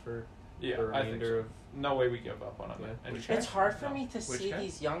Chelsea for yeah, the I think remainder so. No way we give up on him. Yeah. And Which It's hard for No. me to Which see guy?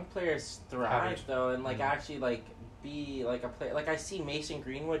 these young players thrive Havertz. though, and like Mm. actually like be like a player. Like I see Mason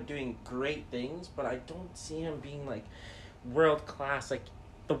Greenwood doing great things, but I don't see him being like world class. Like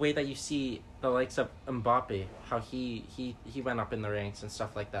the way that you see the likes of Mbappe, how he went up in the ranks and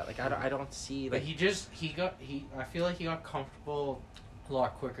stuff like that. Like I don't see But like I feel like he got comfortable a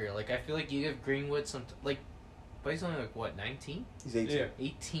lot quicker. Like I feel like you give Greenwood but he's only like what, 19? He's 18. Yeah.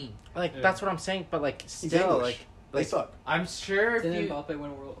 18. like Yeah. that's what I'm saying. But like He's still English. They like suck. I'm sure if Didn't you, Mbappe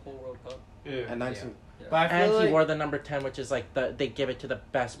win a whole World Cup? Yeah. At 19. Yeah. but I and feel he like wore the number 10, which is like they give it to the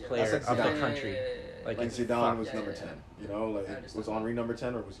best Yeah. player That's like of the Zidane. country. Like Like, Zidane fuck. was Yeah, number yeah, 10. You know, like I understand. was Henri number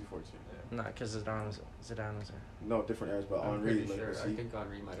 10 or was he 14? Nah, because Zidane was there. No, different eras, but I'm Henri pretty like sure. was I he think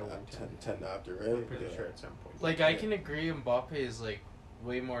Henri might have won 10 after, right? I'm pretty Yeah. sure at some point. like I Yeah. can agree Mbappe is like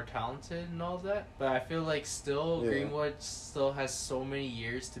way more talented and all that, but I feel like still Yeah. Greenwood still has so many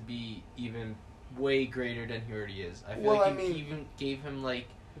years to be even way greater than he already is. I feel Well, like I mean- he even gave him like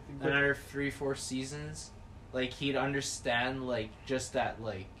another 3-4 seasons, like he'd understand like just that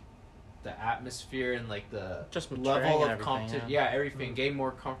like the atmosphere and like the Just maturing level and of everything, competition. yeah. Yeah, everything. Getting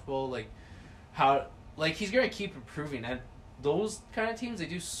more comfortable, like how like he's gonna keep improving, and those kind of teams they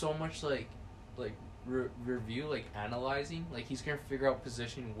do so much like like review, like analyzing, like he's gonna figure out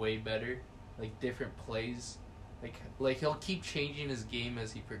positioning way better, like different plays, like he'll keep changing his game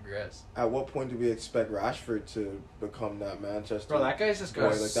as he progresses. At what point do we expect Rashford to become that Manchester Bro, that guy's just boy,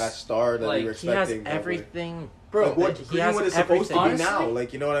 got like that star that we were He has expecting? everything. Bro, Like what he has Greenwood is supposed to be everything. now. Honestly-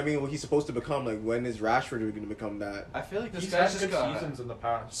 Like, you know what I mean? What he's supposed to become. Like, when is Rashford going to become that? I feel like this He's guy's had just good got seasons in the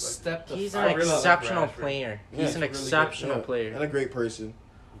past. Like, stepped. the He's fuck an I really like exceptional Rashford. player. Yeah, He's an he's really good. exceptional Yeah, player. and a great person,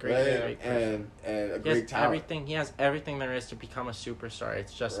 Great, right? great person. And a He has great talent, everything. He has everything there is to become a superstar.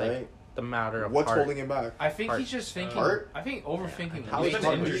 It's just right? like the matter of What's heart, holding him back? I think Heart. he's just thinking. Heart? I think overthinking. How He's is been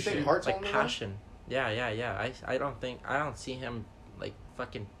Heart? What do you injured think? shit. Heart's like holding him back? passion. Yeah. I don't see him like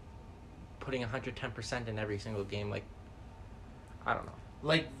fucking putting 110% in every single game. Like, I don't know.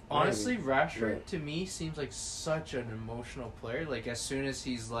 Like, honestly, Rashford Right. to me seems like such an emotional player. Like, as soon as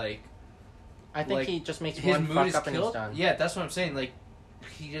he's like, I think Like, he just makes his one mood fuck is up and he's killed. done. Yeah, that's what I'm saying. Like,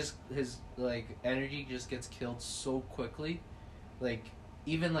 he just his like energy just gets killed so quickly. Like,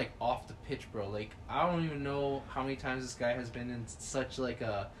 even like off the pitch, bro. Like, I don't even know how many times this guy has been in such like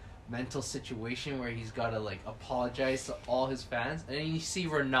a mental situation where he's got to like apologize to all his fans, and then you see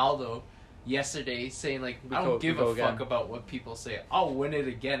Ronaldo yesterday saying like, We I go- don't give we a go fuck again. about what people say. I'll win it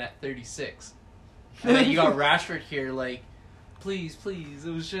again at 36. And then you got Rashford here like, please, it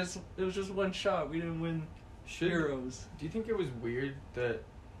was just one shot. We didn't win Euros. Do you think it was weird that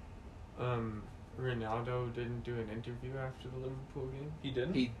Ronaldo didn't do an interview after the Liverpool game? he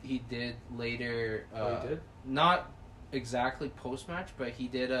didn't. He did later. He did? Not exactly post match, but he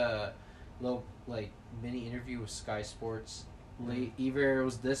did a little like mini interview with Sky Sports. Late, either it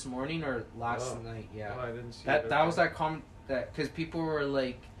was this morning or last Oh. night. Yeah, Oh, I didn't see that it. that was Okay. that comment that because people were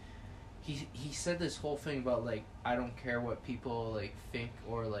like, he said this whole thing about like, I don't care what people like think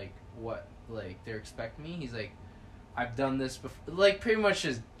or like what like they're expecting me. He's like, I've done this before. Like, pretty much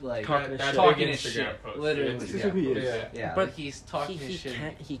just like Talking That- his that shit. big his Instagram shit. post. Literally, This is yeah. who he is. Yeah. Yeah, But like he's talking his shit.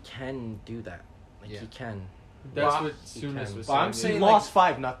 he can do that. Like Yeah. he can. That's But- what He Souness can. was But I'm saying. He saying, lost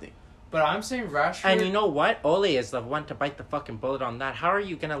 5-0. But I'm saying Rashford. And you know what? Ole is the one to bite the fucking bullet on that. How are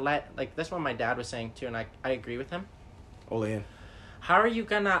you gonna let like this? What my dad was saying too, and I agree with him. Ole in. How are you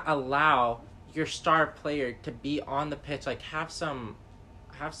gonna allow your star player to be on the pitch? Like have some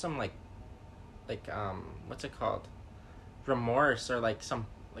like what's it called? Remorse or like some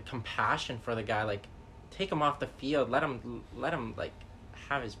like compassion for the guy. Like take him off the field. Let him like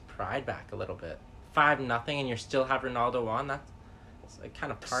have his pride back a little bit. 5-0 and you still have Ronaldo on. That's like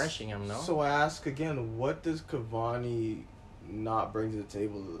kind of tarnishing him, no? So I ask again, what does Cavani not bring to the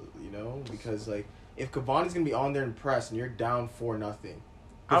table? You know, because like if Cavani's gonna be on there and press, and you're down 4-0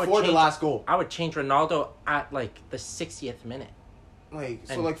 I would before the change- last goal, I would change Ronaldo at like the 60th minute, like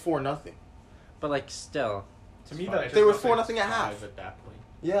so And- like 4-0, but like still, To me, Five. that They were just 4-0 at half. Five at that point.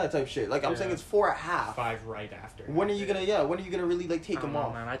 yeah, type shit. Like I'm Yeah. saying, it's 4 at half. 5 right after. When are you gonna really like take I don't him know,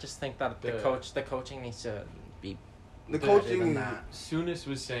 off? man. I just think that the coaching needs to be The better than coaching. that. Souness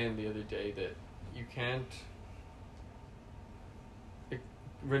was saying the other day that you can't.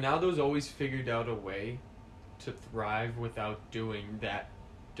 Ronaldo's always figured out a way to thrive without doing that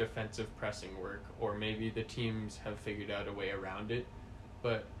defensive pressing work, or maybe the teams have figured out a way around it.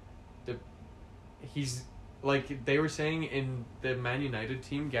 But he's like they were saying in the Man United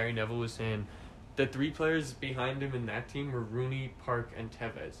team, Gary Neville was saying the 3 players behind him in that team were Rooney, Park, and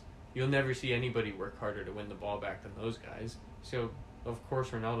Tevez. You'll never see anybody work harder to win the ball back than those guys. So, of course,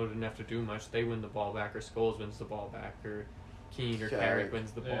 Ronaldo didn't have to do much. They win the ball back, or Scholes wins the ball back, or Keane or Carrick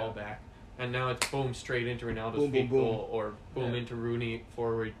wins the ball back. And now it's boom, straight into Ronaldo's Boom, feed boom, boom. goal, or boom Yeah. into Rooney,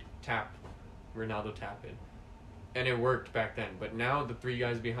 forward, tap, Ronaldo tap in. And it worked back then. But now the 3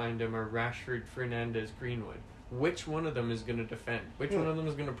 guys behind him are Rashford, Fernandes, Greenwood. Which one of them is going to defend? Which one of them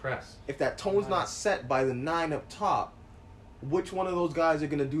is going to press? If that tone's not set by the 9 up top, which one of those guys are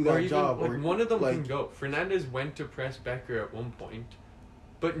gonna do Or that even, job? like, Or one of them like, can go. Fernandez went to press Becker at one point,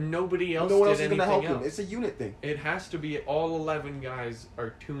 but nobody else no one did else is anything gonna help him. else. It's a unit thing. It has to be all 11 guys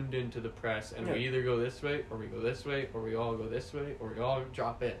are tuned into the press, and Yeah. we either go this way, or we go this way, or we all go this way, or we all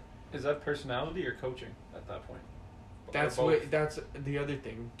drop in. Is that personality or coaching at that point? That's Or both? what. That's the other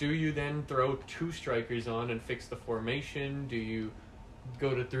thing. Do you then throw 2 strikers on and fix the formation? Do you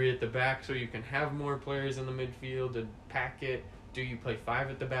go to 3 at the back so you can have more players in the midfield and pack it? Do you play 5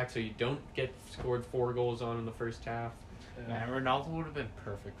 at the back so you don't get scored 4 goals on in the first half? Man, Ronaldo would have been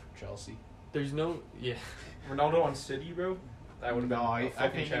perfect for Chelsea. There's no. Yeah. Ronaldo on City, bro. That would have been. No, a I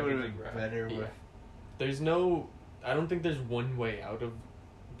fucking think he Champions would have League been rep. better Yeah. with. There's no. I don't think there's one way out of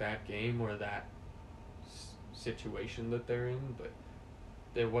that game or that situation that they're in, but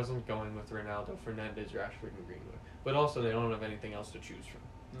it wasn't going with Ronaldo, Fernandes, Rashford, and Greenwood. But also, they don't have anything else to choose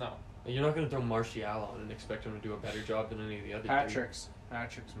from. No. You're not going to throw Martial on and expect him to do a better job than any of the other three. Patrick's,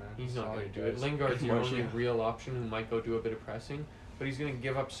 man. He's not going Solid to do it. guys. Lingard's your only Martial. real option who might go do a bit of pressing, but he's going to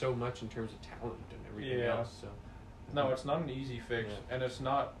give up so much in terms of talent and everything Yeah. else. So No, it's not an easy fix, Yeah. and it's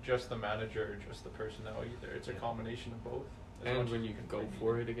not just the manager or just the personnel either. It's a Yeah. combination of both. As and much when as you can go bring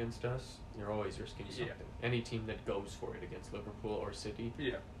for in. it against us, you're always risking Yeah. something. Any team that goes for it against Liverpool or City,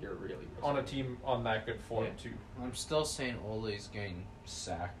 Yeah, you're really risking on a team on that good form Yeah. too. I'm still saying Ole's getting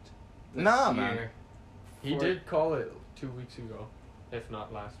sacked. Nah, this man. year. He For- did call it 2 weeks ago, if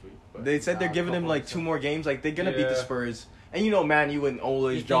not last week. But They said they're a giving him couple like weeks 2 ago. more games. Like they're gonna beat the Yeah. Spurs, and you know, Man U and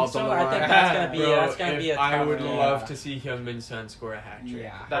Ole's You think jobs so? on the I line. think that's gonna be Bro, that's gonna be a if tough I would game. love to see him and Son score a hat trick.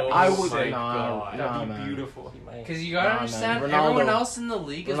 Yeah. That'd be I sick. would my nah, God. nah, That'd be man. beautiful. He might. Because you gotta Nah, man. understand, Ronaldo- everyone else in the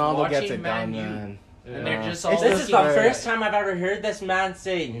league is Ronaldo watching gets it Man done, U. man. And they're Yeah. just all This is the Right. first time I've ever heard this man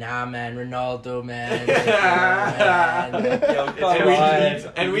say, "Nah, man, Ronaldo, man." man. Yo, come And we,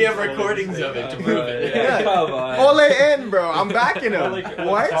 on. and we have recordings of it to prove it. Yeah. Come on. Ole in, bro. I'm backing him. Like,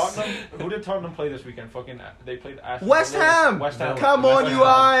 What? Tottenham, who did Tottenham play this weekend? They played Aston West Villa. Ham. West Ham. Come on, West you Ham.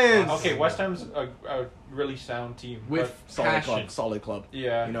 Irons. Okay, West Ham's a really sound team. With Solid passion. club. Solid club. but,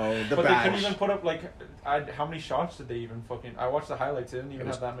 yeah. You know the but they couldn't badge. even put up like how many shots did they even fucking? I watched the highlights. They didn't even It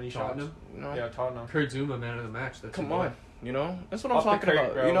was have that many Tottenham? shots. You know? Yeah, Tottenham. Kurt Zuma, man of the match. That's Come a boy. on. You know that's what I'm Off the talking crate,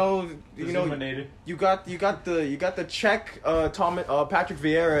 about. bro. You know. The You know. Zuminator. You got the Czech Patrick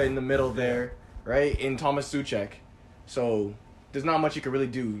Vieira in the middle there, right? In Thomas Suchek. So there's not much you could really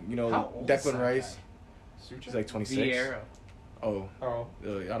do. You know, How old is Declan that Rice. Suchek? He's like 26. Vieira. Oh, Oh,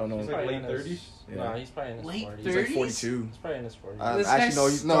 I don't know. He's like Probably late in his- 30s? No, Yeah. he's probably in his Late 40s. He's like 30s? 42. He's probably in his 40s. This guy Actually, no,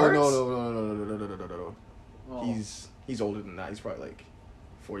 he's no. starts? No. Oh. He's older than that. He's probably like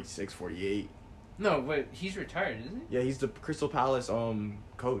 46, 48. No, but he's retired, isn't he? Yeah, he's the Crystal Palace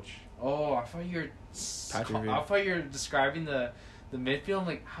coach. Oh, I thought you were. Patrick I Vieira. thought you were describing the midfield. I'm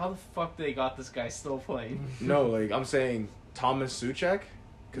like, how the fuck they got this guy still playing? No, like I'm saying Thomas Suchek,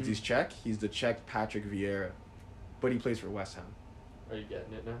 because he's Czech. He's the Czech Patrick Vieira, but he plays for West Ham. Are you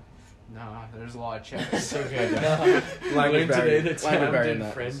getting it now? Nah, there's a lot of checks. It's okay. No. Language Learned today barrier. that Language Sam barrier did in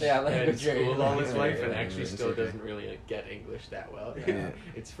that. French Yeah, in language barrier. school all his Yeah, life yeah, and yeah, actually it's still okay. doesn't really get English that well. Yeah.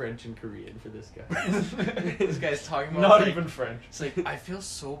 It's French and Korean for this guy. This guy's talking about not like, even French. It's like I feel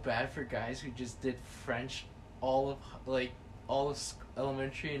so bad for guys who just did French all of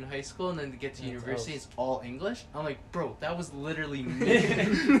elementary and high school, and then to get to That's university, tough. it's all English. I'm like, bro, that was literally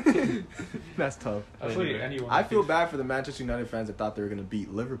me. That's tough. That's what anyone. I feel thinks. bad for the Manchester United fans that thought they were gonna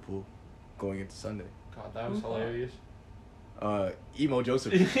beat Liverpool going into Sunday. God, that was hilarious. Emo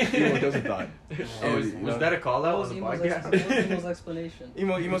Joseph thought. Oh, was was that a call out on the Emo's podcast? Emo's explanation.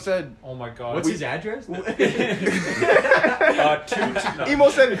 Emo said. Oh my God. What's his address? 2 no. Emo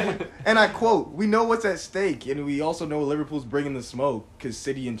said, and I quote: "We know what's at stake, and we also know Liverpool's bringing the smoke because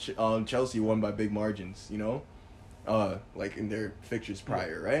City and Chelsea won by big margins. You know, like in their fixtures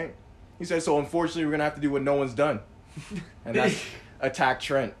prior, right?" He said, "So unfortunately, we're gonna have to do what no one's done, and that's attack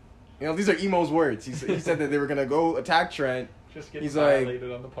Trent." You know, these are Emo's words. He said that they were gonna go attack Trent. Just get He's like-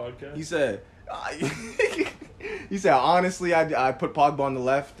 violated on the podcast. He said, he said, honestly, I put Pogba on the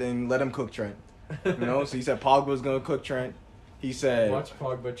left and let him cook Trent. You know, so he said Pogba was gonna cook Trent. He said, Watch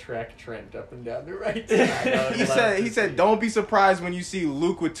Pogba track Trent up and down the right side. he said, don't be surprised when you see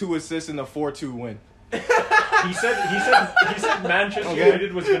Luke with 2 assists in a 4-2 win. He said Manchester Okay.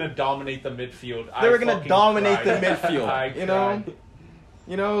 United was gonna dominate the midfield. They I were gonna fucking dominate cried. the midfield, I you know? cried.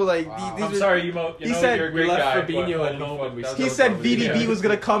 You know, like Wow. these I'm are- sorry, Emo. You He know said you're a we great left guy, Fabinho but at holy home fuck, and we that He was said probably- VDB yeah. was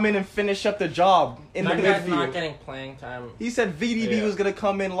gonna come in and finish up the job in the That guy's not midfield. getting playing time. He said VDB Yeah. was gonna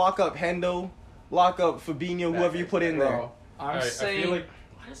come in, lock up Hendo, lock up Fabinho, whoever you put in there. Bro, I'm Alright, saying, I feel like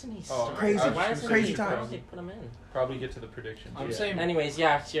Why doesn't he Oh, start? crazy- Why doesn't crazy he, why times. don't they put him in? probably get to the predictions. I'm yeah. saying, Anyways,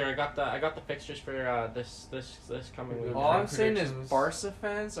 yeah, here I got the fixtures for this coming week. all I'm saying is predictions. Barca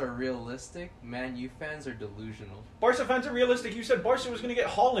fans are realistic. Man U fans are delusional. Barca fans are realistic. You said Barca was gonna get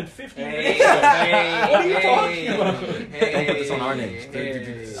Holland 50 Hey, minutes ago. hey, What are you hey, talking about? hey, Don't put this on our names.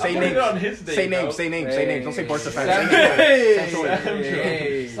 hey, Say I'm putting names. it on his day, Say bro. names. Say names. Say names. Don't say Barca fans. Sam- Say names. Hey, Sam Troy. Sam Troy.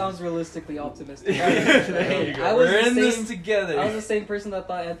 Hey. Sounds realistically optimistic. There you go. I was We're the in this same- together. I was the same person that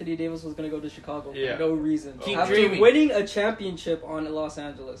thought Anthony Davis was going to go to Chicago Yeah. for no reason. Keep After dreaming. winning a championship on Los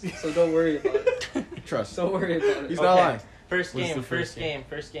Angeles. So don't worry about it. Trust. Don't worry about it. He's not Okay. lying. First What's game, the first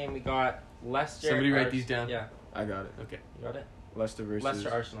first game we got Leicester. Somebody write these down. Yeah, I got it. Okay. you got it. Leicester versus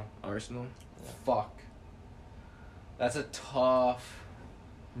Leicester Arsenal. Arsenal. Fuck. That's a tough.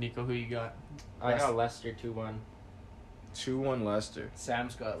 Nico, who you got? I got Leicester 2-1. 2-1 Leicester.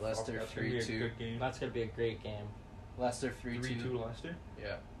 Sam's got Leicester That's gonna be a 3-2. good game. That's gonna be a great game. Leicester 3-2. 3-2 Leicester.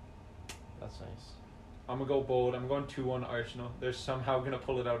 Yeah. That's nice. I'm gonna go bold. I'm going 2-1 Arsenal. They're somehow gonna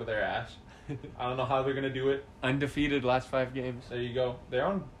pull it out of their ass. I don't know how they're gonna do it. Undefeated last 5 games. There you go. They're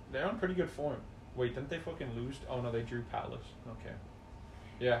on pretty good form. Wait, didn't they fucking lose? Oh no, they drew Palace. Okay.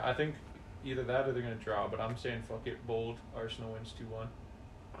 Yeah, I think either that or they're gonna draw. But I'm saying fuck it, bold. Arsenal wins 2-1.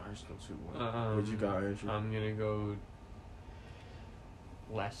 Arsenal 2-1. What you got, Andrew? I'm gonna go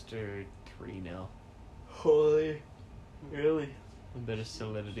Leicester 3-0. Holy, really? A bit of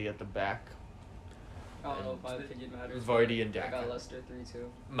solidity at the back. I don't know if my opinion matters. Vardy and but I Daka. got Leicester 3-2.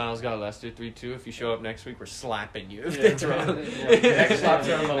 Miles got Leicester 3-2. If you show up next week, we're slapping you if Yeah. it's wrong. Next slaps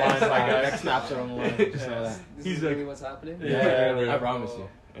are on the line, my guy. Next snaps are on the line. Just know that. This He's is like- really what's happening? Yeah, really. I promise you.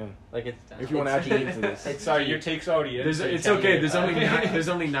 Yeah. Like it's. Damn. If you want to add your name to this. It's Sorry, deep. your take's already in. so you It's can't okay. get that. There's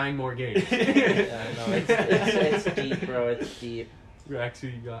only 9 more games. Yeah, no, it's deep, bro. It's deep. Rex, who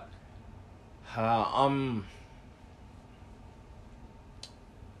you got?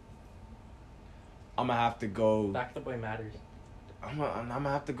 I'm gonna have to go. Back the boy matters. I'm gonna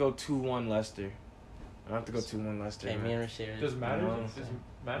have to go 2-1 Leicester. I have to go 2-1 Leicester. Okay, man. me and Rashid. Does Madison, No. does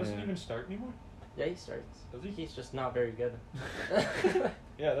Madison Yeah. even start anymore? Yeah, he starts. Does he? He's just not very good.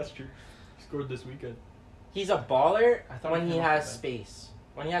 Yeah, that's true. Scored this weekend. He's a baller I thought when he he came off has the space.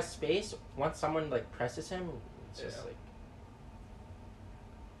 When he has space, once someone like presses him, it's just Yeah.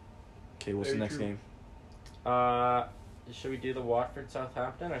 Okay, what's Very the next true. game? like. Should we do the Watford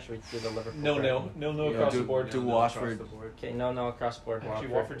Southampton or should we do the Liverpool? No, Brighton? no Yeah, across do- the board. do Watford. Okay, no across the board. Actually,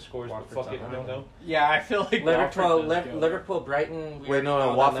 Watford. Watford scores, but Watford, fuck it, Southampton. no. Yeah, I feel like Liverpool, Watford does go. Liverpool, Brighton. we Wait, no, already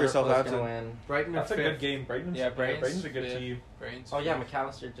know that Watford, Liverpool's Southampton. gonna win. Brighton That's a good game. Brighton's, Yeah, Brighton's a good fifth. team. Brains. Oh yeah,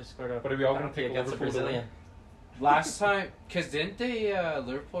 McAllister just scored a But are we all gonna penalty pick against a Liverpool to win? Brazilian. Last time, because didn't they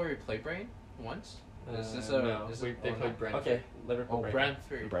Liverpool already play Brain once? Is this a? no, is they it, played Brentford. Okay, Liverpool. Oh, Brighton.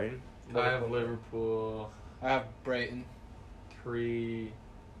 Brentford. Brighton? I have Liverpool I have Brighton. 3-0.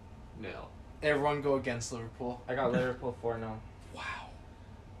 Everyone go against Liverpool. I got Liverpool 4-0. Wow.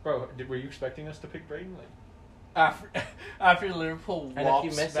 Bro, were you expecting us to pick Brighton? Like, After Liverpool And if whops you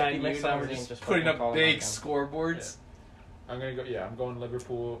miss- if Man you miss U, some now we're game, just just putting fucking call up them big out. scoreboards. I'm gonna go. Yeah, I'm going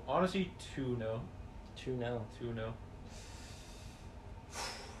Liverpool. Honestly, 2-0. 2-0. 2-0.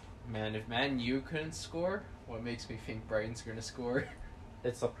 Man, if Man U couldn't score, what makes me think Brighton's gonna score?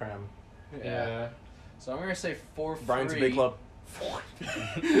 It's the Prem. Yeah. So I'm gonna say 4-3. Brighton's a big club.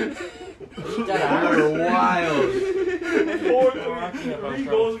 wild. 4-3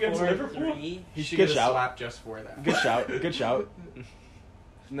 goals against Liverpool. He should Good get a shout. slap just for that. Good shout. Good shout.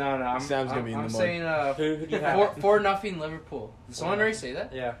 No, I'm, Sam's gonna I'm, be in I'm the mud. saying Who do you have? 4-0 Liverpool. Did someone already say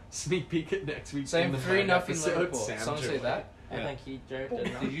that? Yeah, Sneak peek at next week. Saying in the 3-0 Mud episode, Liverpool. Sam Someone say Joy. that? I Yeah. think he Jared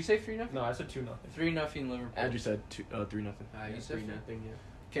did. Did you say 3-0? No, I said 2-0. 3-0 Liverpool. Andrew said 3-0. You said 3-0, yeah.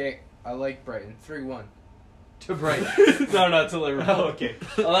 Okay, I like Brighton. 3-1. To Brighton. No, not to Liverpool. Oh, okay.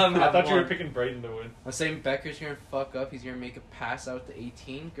 I'll I thought you were one. picking Brighton to win. I'm saying Becker's gonna fuck up. He's gonna make a pass out to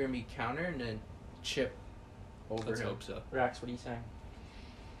 18, gonna be counter, and then chip over Let's him. hope so. Rax, what are you saying?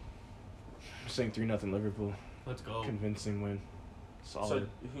 I'm saying 3-0 Liverpool. Let's go. Convincing win. So Solid.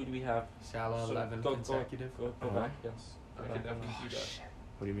 who do we have? Salah So 11 go- consecutive. Go Uh-huh. back against. I go could back definitely against- see that.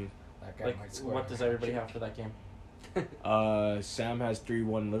 What do you mean? That guy Like, might score. what does everybody have for that game? Sam has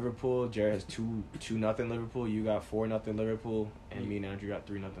 3-1 Liverpool. Jared has 2-0 Liverpool. You got 4-0 Liverpool, and me and Andrew got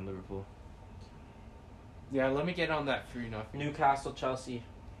 3-0 Liverpool. Yeah, let me get on that 3-0. Newcastle, Chelsea.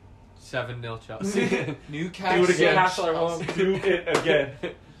 7-0 Chelsea. Newcastle. Do it again. Newcastle are home. Do it again.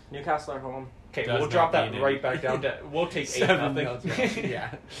 Newcastle are home. Okay, Does we'll not drop that mean right anything. back down to. We'll take 7-0 8-0. Chelsea.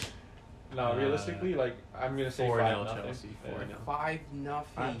 Yeah. No, realistically, like I'm gonna say 4-0 5-0. Chelsea. 4-0. 5-0.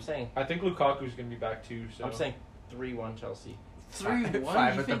 I'm saying I think Lukaku's gonna be back too. So I'm saying 3-1 Chelsea. 3-1. 5 you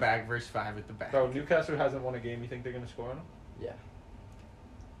at the think? back versus 5 at the back. Bro, Newcastle hasn't won a game. You think they're gonna score on them? Yeah.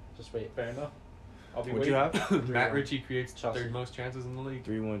 Just wait. Fair enough. I'll be What'd you waiting. have? Matt Ritchie creates Chelsea. third most chances in the league.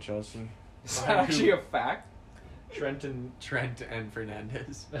 3-1 Chelsea. Is that actually a fact? Trent and Trent and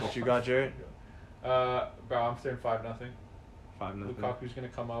Fernandez. What you got, Jared? bro, I'm saying 5-0. 5-0. Lukaku's gonna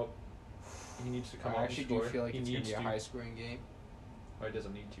come out. He needs to come I out actually and do score. feel like he it's gonna needs be a to. high scoring game. Or he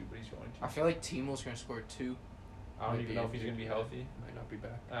doesn't need to, but he's going I to. feel like Timo's gonna score 2. I don't Might even be know if he's gonna be injured, healthy. Might not be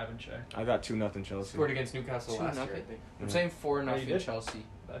back. I haven't checked. I got 2-0 Chelsea. Scored against Newcastle last 2-0. year, I think. I'm Yeah. saying 4-0 Yeah, he did. Chelsea.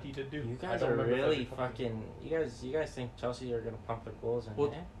 That he did do. You I guys don't are remember if really every couple- fucking. You guys think Chelsea are gonna pump the goals in?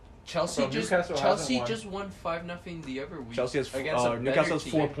 Well, eh? Chelsea Bro, Newcastle hasn't just won 5-0 the other week. Chelsea has against a better Newcastle has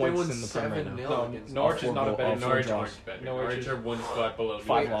team. 4 They points won in the Premier right 7-0 now. No, against Norwich is not a better Four team. Norwich draws. aren't better. Norwich Norwich is- are one spot below.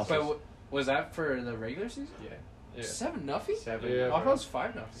 Five Newcastle. losses. But was that for the regular season? Yeah. Yeah. 7-0? 7. Yeah, I thought it was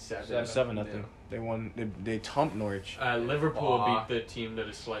 5-0. 7. 7-0. They won. They thumped Norwich. Liverpool Aw. beat the team that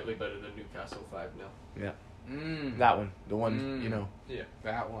is slightly better than Newcastle 5-0. Mm, That one. The one, Mm. you know, Yeah.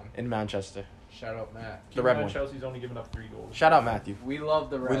 that one. in Manchester. Shout out Matt. The red Keep in mind one. Chelsea's only given up 3 goals. Shout out Matthew. We love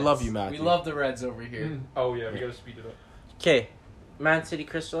the Reds. We love you, Matthew. We love the Reds over here. Oh yeah, we gotta speed it up. Okay, Man City,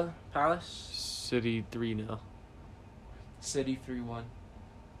 Crystal Palace. City 3-0. City 3-1.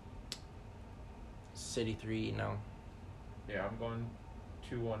 City 3, no. Yeah, I'm going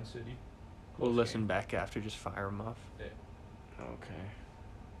 2-1 City. We'll Close listen game. back after. Just fire them off. Okay.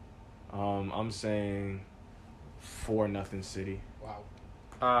 I'm saying 4-0 City.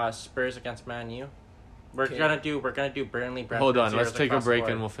 Wow. Spurs against Man U. We're Okay. gonna do Burnley. Brentford, Hold on. zeros Let's take a across the break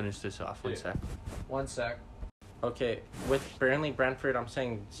board. and we'll finish this off. One Yeah. sec. 1 sec. Okay, with Burnley Brentford, I'm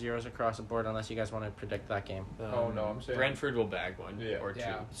saying zeros across the board unless you guys want to predict that game. Oh, no, I'm saying- Brentford will bag one Yeah. or two.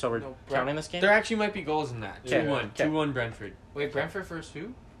 Yeah. So we're No, counting this game. There actually might be goals in that. Okay. 2-1. Okay. 2-1 Brentford. Wait, Brentford first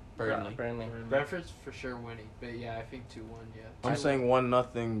who? Burnley. Burnley. Brentford's for sure winning. But yeah, I think 2-1, yeah. I'm saying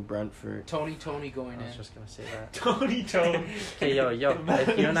 1-0 Brentford. Tony going I was in. just gonna say that. Tony Tone. Okay, yo,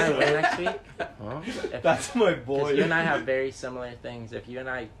 if you and I win next week, Huh? if, my because you and I have very similar things. If you and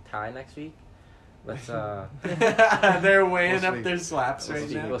I tie next week, let's They're weighing We'll up see. their slaps We'll right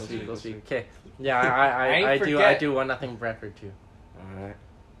see. now. we'll see. Okay, yeah, I ain't I forget. do 1-0 Brentford too. Alright.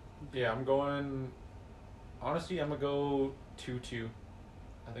 Yeah, I'm going. Honestly, I'm gonna go 2-2.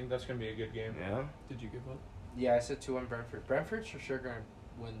 I think that's gonna be a good game. Yeah? Did you give one? Yeah, I said 2-1 Brentford. Brentford's for sure going to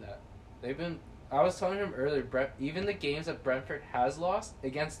win that. They've been. I was telling him earlier, even the games that Brentford has lost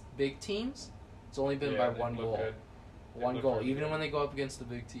against big teams, it's only been by they 1 look goal. good. They 1 look goal, really even good. when they go up against the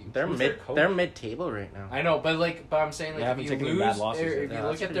big teams. They're Who's their mid. coach? They're mid-table right now. I know, but I'm saying They like haven't if you taken any lose, bad losses or yet. if Yeah, you that's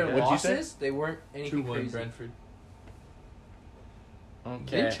look at pretty their good. What'd you say? losses, they weren't anything 2-1 crazy. Brentford. Okay.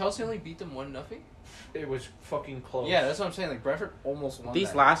 Didn't Chelsea only beat them 1-0? It was fucking close. Yeah, that's what I'm saying. Like Brentford almost won. These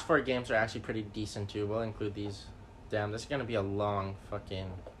that. last 4 games are actually pretty decent too. We'll include these. Damn, this is gonna be a long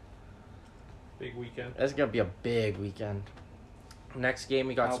fucking. Big weekend. This is gonna be a big weekend. Next game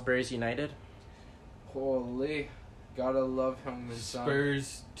we got I'll- Spurs United. Holy, gotta love Heung-min Son.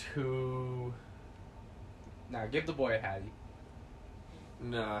 Spurs 2. Nah, give the boy a hattie.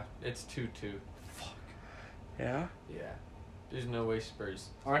 Nah, it's 2-2. Yeah. Yeah. There's no way Spurs.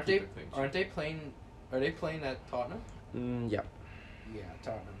 Aren't keep they? it clean sheet. Aren't they playing? Are they playing at Tottenham? Yeah. Yeah,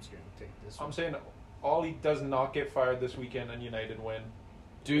 Tottenham's gonna take this I'm one. saying Ollie does not get fired this weekend and United win.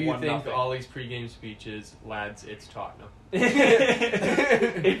 Do you 1-0. think Ollie's pregame speech is, lads, it's Tottenham?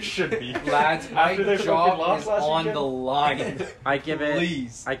 It should be. Lads, my After they fucking job lost is last on weekend? the line. I give it.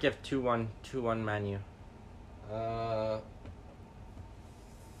 Please. I give 2-1 Man U.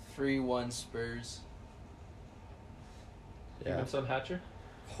 3-1 Spurs. Yeah. Even Son Hatcher.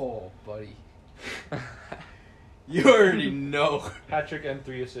 Oh, buddy. You already know. Hat trick and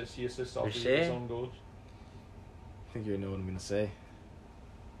 3 assists. He assists all 3 of Richer? his own goals. I think you know what I'm gonna say.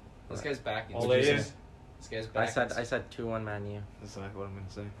 This guy's back in. All What'd you in. say? This guy's back. I said 2-1 Man U. That's exactly what I'm gonna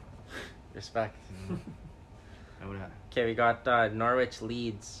say. Respect. I would have. Okay, we got Norwich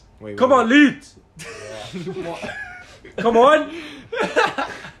Leeds. Wait, Come wait, on, Leeds! Yeah. Come on!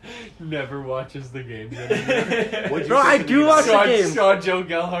 Never watches the games What'd you Bro, say I for the do watch United? the game. Saw Joe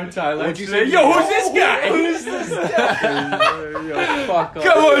Gelhardt highlights What'd you today. say? Yo, who's this guy? Who's this guy? Yo, fuck off.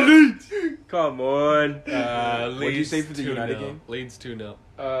 Come on, Leeds! Come on. What'd you say for the United game? Leeds 2-0.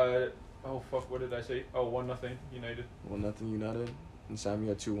 Oh fuck! What did I say? Oh, 1-0 United. 1-0 United. And Sam, you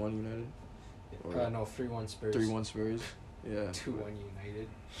got 2-1 United. Or No, 3-1 Spurs. 3-1 Spurs. Yeah. 2-1 United.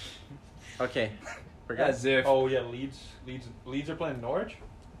 Okay. We're good. As if. Oh yeah, Leeds are playing Norwich.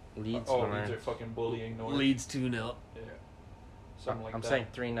 Leeds. Oh, Norwich. Leeds are fucking bullying Norwich. Leeds 2-0. Yeah. Something like I'm that. saying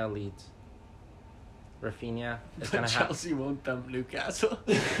 3-0 Leeds. Rafinha is gonna have. Chelsea won't thump Newcastle.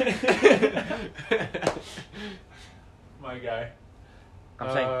 My guy.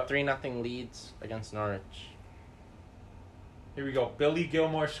 I'm saying 3-0 Leeds against Norwich. Here we go. Billy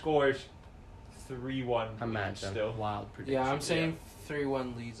Gilmore scores 3-1. Imagine. Still. Wild prediction. Yeah, I'm saying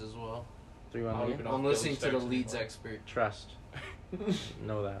 3-1 Leeds as well. 3-1 I'll Leeds. even know I'm if listening to Billy the starts Leeds anymore. expert. Trust.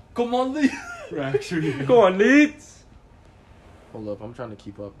 Know that. Come on, Leeds. Go on, Leeds! Hold up, I'm trying to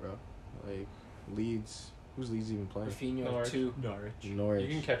keep up, bro. Like, Leeds. Who's Leeds even playing? Rafinha Norwich. 2. Norwich. Norwich. You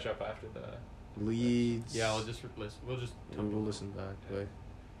can catch up after that. Leeds. Yeah, I'll just listen. We'll just. We'll listen back. Wait.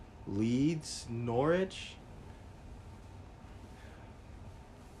 Leeds. Norwich.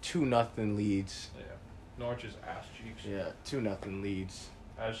 2-0 Leeds. Yeah. Norwich's ass cheeks. Yeah, 2-0 Leeds.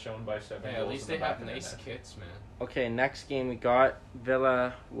 As shown by 7 Hey, goals at least in they the back have of their nice net. kits, man. Okay, next game we got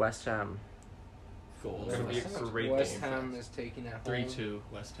Villa West Ham. Goals. It's gonna be a great West game. Ham is taking at home. 3-2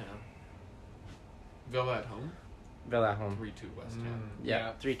 West Ham. Villa at home. Villa at home. 3-2 West Ham.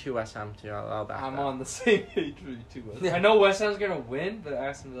 Yeah, 3-2 West Ham too. I'll back I'm that. on the same page with you too. I know West Ham's gonna win, but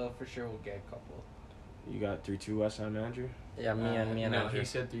Aston Villa for sure will get a couple. You got 3-2 West Ham, Andrew. Yeah, me and No, Andrew. he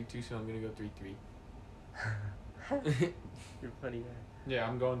said 3-2, so I'm gonna go 3-3. You're funny. Yeah,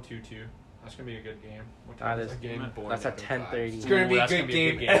 I'm going 2-2. That's gonna be a good game. What That time is- is A it? game born That's out at of 10:30. vibes. It's gonna Ooh, be a that's good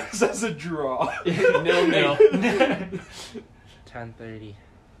game. game. Ends as a draw. 0-0. 10:30.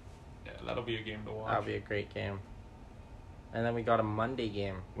 Yeah, that'll be a game to watch. That'll be a great game. And then we got a Monday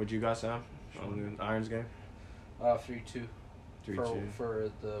game. What'd you guys have on the Irons game? 3-2 3-2. for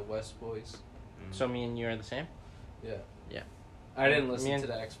the West boys. So me and you are the same. Yeah. Yeah. I didn't Me listen and- to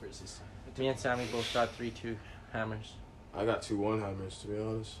the experts this time. Me and Sammy both got 3-2 hammers. I got 2-1 Hammers, to be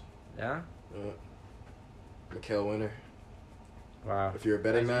honest. Yeah. Mikhail winner. Wow. If you're a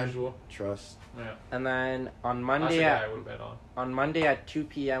betting As man, usual. trust. Yeah. And then on That's the Monday guy I at would bet on. 2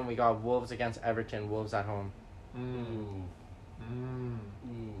 p.m. we got Wolves against Everton. Wolves at home. Ooh.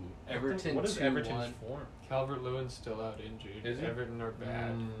 Everton What is 2-1. Everton's form? Calvert-Lewin's still out injured. Is he? Everton are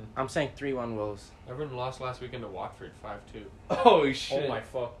bad. I'm saying 3-1 Wolves. Everton lost last weekend to Watford 5-2. Oh shit! Oh my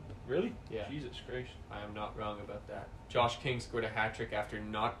fuck. Really? Yeah. Jesus Christ. I am not wrong about that. Josh King scored a hat trick after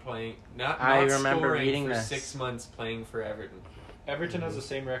not playing, not I not remember scoring reading for this. 6 months playing for Everton. Everton has the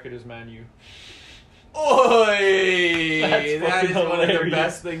same record as Man U. Oi! That's That fucking is one of the hilarious.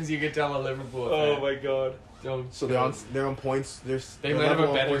 best things you could tell a Liverpool Oh fan. my god. Don't. So they're on points. They might have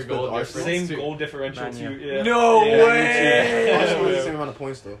a better goal difference. Same too. goal differential Man too. U. Yeah. No Yeah, way! Yeah. Arsenal has the same amount of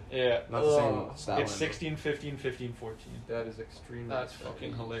points though. Yeah. Not the same stat It's line, 16, 15, 15, 14. That is extremely. That's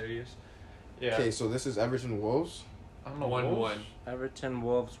fucking hilarious. Yeah. Okay, so this is Everton Wolves. I don't know. 1-1. Wolves? Everton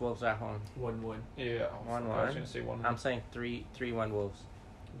Wolves. Wolves at home. 1-1. Yeah. I 1-1. was gonna say 1-1. I'm saying 3-1 Wolves.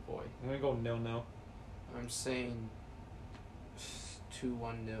 Boy. I'm gonna go 0-0. I'm saying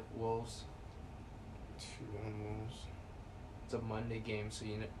 2-1 Wolves. 2-1 Wolves. It's a Monday game, so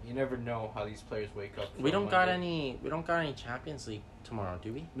you never know how these players wake up. We for don't got Monday. any Champions League tomorrow,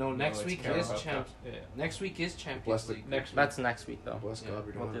 do we? No, next it's week Carabao is Cup. Yeah. Next week is Champions Bless the- League. Next week. That's next week though. Bless Yeah, God,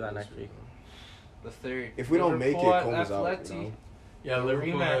 we don't we'll have do that this next week. though. The third. If we don't make it, Liverpool at Coma's out. Atleti. You know? Yeah, The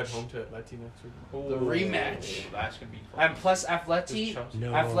Liverpool are at rematch. home to Atleti next week. The rematch. That's gonna be fun. And plus, Atleti, Just Chelsea.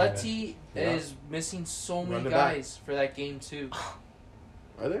 No. Atleti Yeah. is missing so many Run it back. guys for that game too.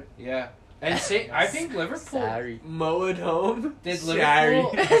 Are there? Yeah, and I think Liverpool Sorry. Mo at home? did Sorry.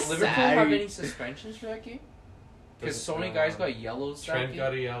 Liverpool have Sorry. any suspensions for that game? Because Doesn't- so many guys got yellows that Trent game.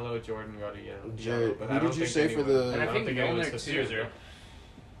 got a yellow, Jordan got a yellow. Jared, but who I don't did you think say for anyone- the- And I don't think think anyone Milner was too. 0-0.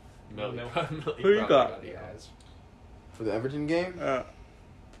 Milner. No. Probably Who you got? got a yellow. For the Everton game?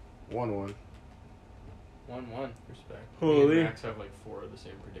 1-1. 1-1. Respect. Holy. Me and Max have like 4 of the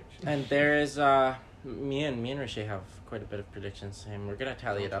same predictions. And there is me and Rishi have quite a bit of predictions, and we're gonna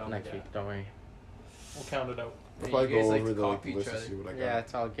tally it Don't up tell me next that. week. Don't worry. We'll count it out. I'll You probably guys go like over to the copy list each and see what I got. Yeah,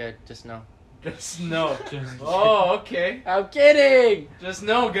 it's all good. Just know. Just no. Just- Oh, okay. I'm kidding. Just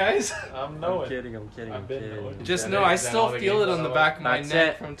know, guys. I'm I'm knowing. kidding. I'm kidding. I've I'm been kidding. knowing. Just Is know, that I it? Is that still all the feel games? it on the back of my That's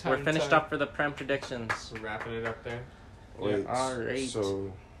neck it. from time We're to finished time. up for the Prem predictions. We're wrapping it up there. Wait, All right.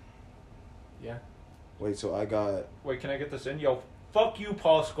 so Yeah. wait, so I got Wait, can I get this in? Yo, fuck you,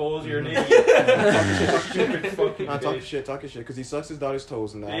 Paul Scholes. You're an idiot. Stupid fucking not talking bitch. shit, because he sucks his daughter's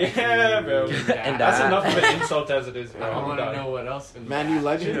toes and that. Yeah, bro. And That's that. enough of an insult as it is. I Bro. don't I'm want to done. know what else. Man, you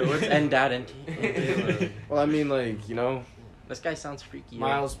legend. And that and Well, I mean, like, you know, this guy sounds freaky.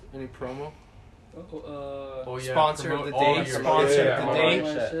 Miles, any promo? Oh, yeah. Sponsor of promote the all day, your sponsor shit. of the All day. your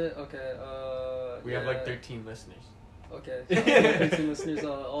shit. Shit. Okay. We have like 13 listeners. Okay. 13 listeners.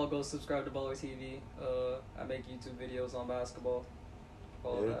 All go subscribe to Baller TV. I make YouTube videos on basketball.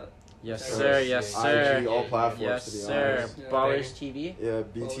 All Yeah. that. Yes, Yeah. sir. Yes, IG, sir. all platforms Yes, to be sir. honest. Yeah. Ballers TV. Yeah,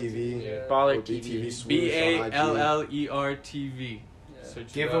 BTV. Yeah. Baller Or TV. BTV Swedish on IG. BALLER TV. Yeah. Search it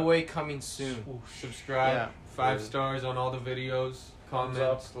up. Giveaway coming soon. Subscribe. Yeah. 5 Yeah. stars on all the videos. Thumbs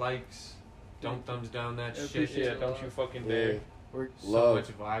Comments, likes. Don't thumbs down that I shit. appreciate Yeah, it. don't you fucking Yeah, dare. We're So Love. much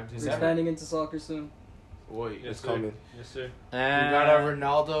vibes in We're there. expanding into soccer soon. Boy, Yes, it's sir. coming. Yes, sir. We got a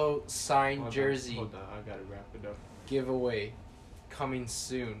Ronaldo Hold signed on, jersey Hold on, I gotta wrap it up. giveaway coming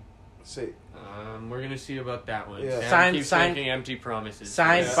soon. Say, We're gonna see about that one. Yeah. Sam Signed- keeps signed- making empty promises.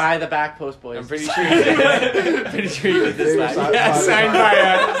 Signed Yeah. by the Back Post Boys. I'm pretty sure. Pretty sure you did this last. Signed Yeah, by- signed by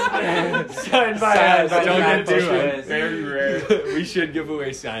us. Signed by Signed us. by Don't Back get too Post much. Boys. Very rare. We should give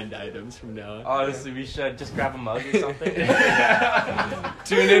away signed items from now on. Honestly, we should just grab a mug or something.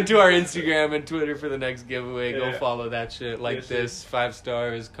 Tune into our Instagram and Twitter for the next giveaway. Go Yeah. follow that shit. Like Yes, sir. this, 5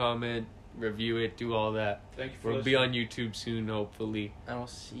 stars, comment, review it, do all that. Thank you for We'll be listening. on YouTube soon, hopefully, And we'll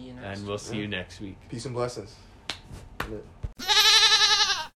see you next and we'll see you next week. peace and blessings.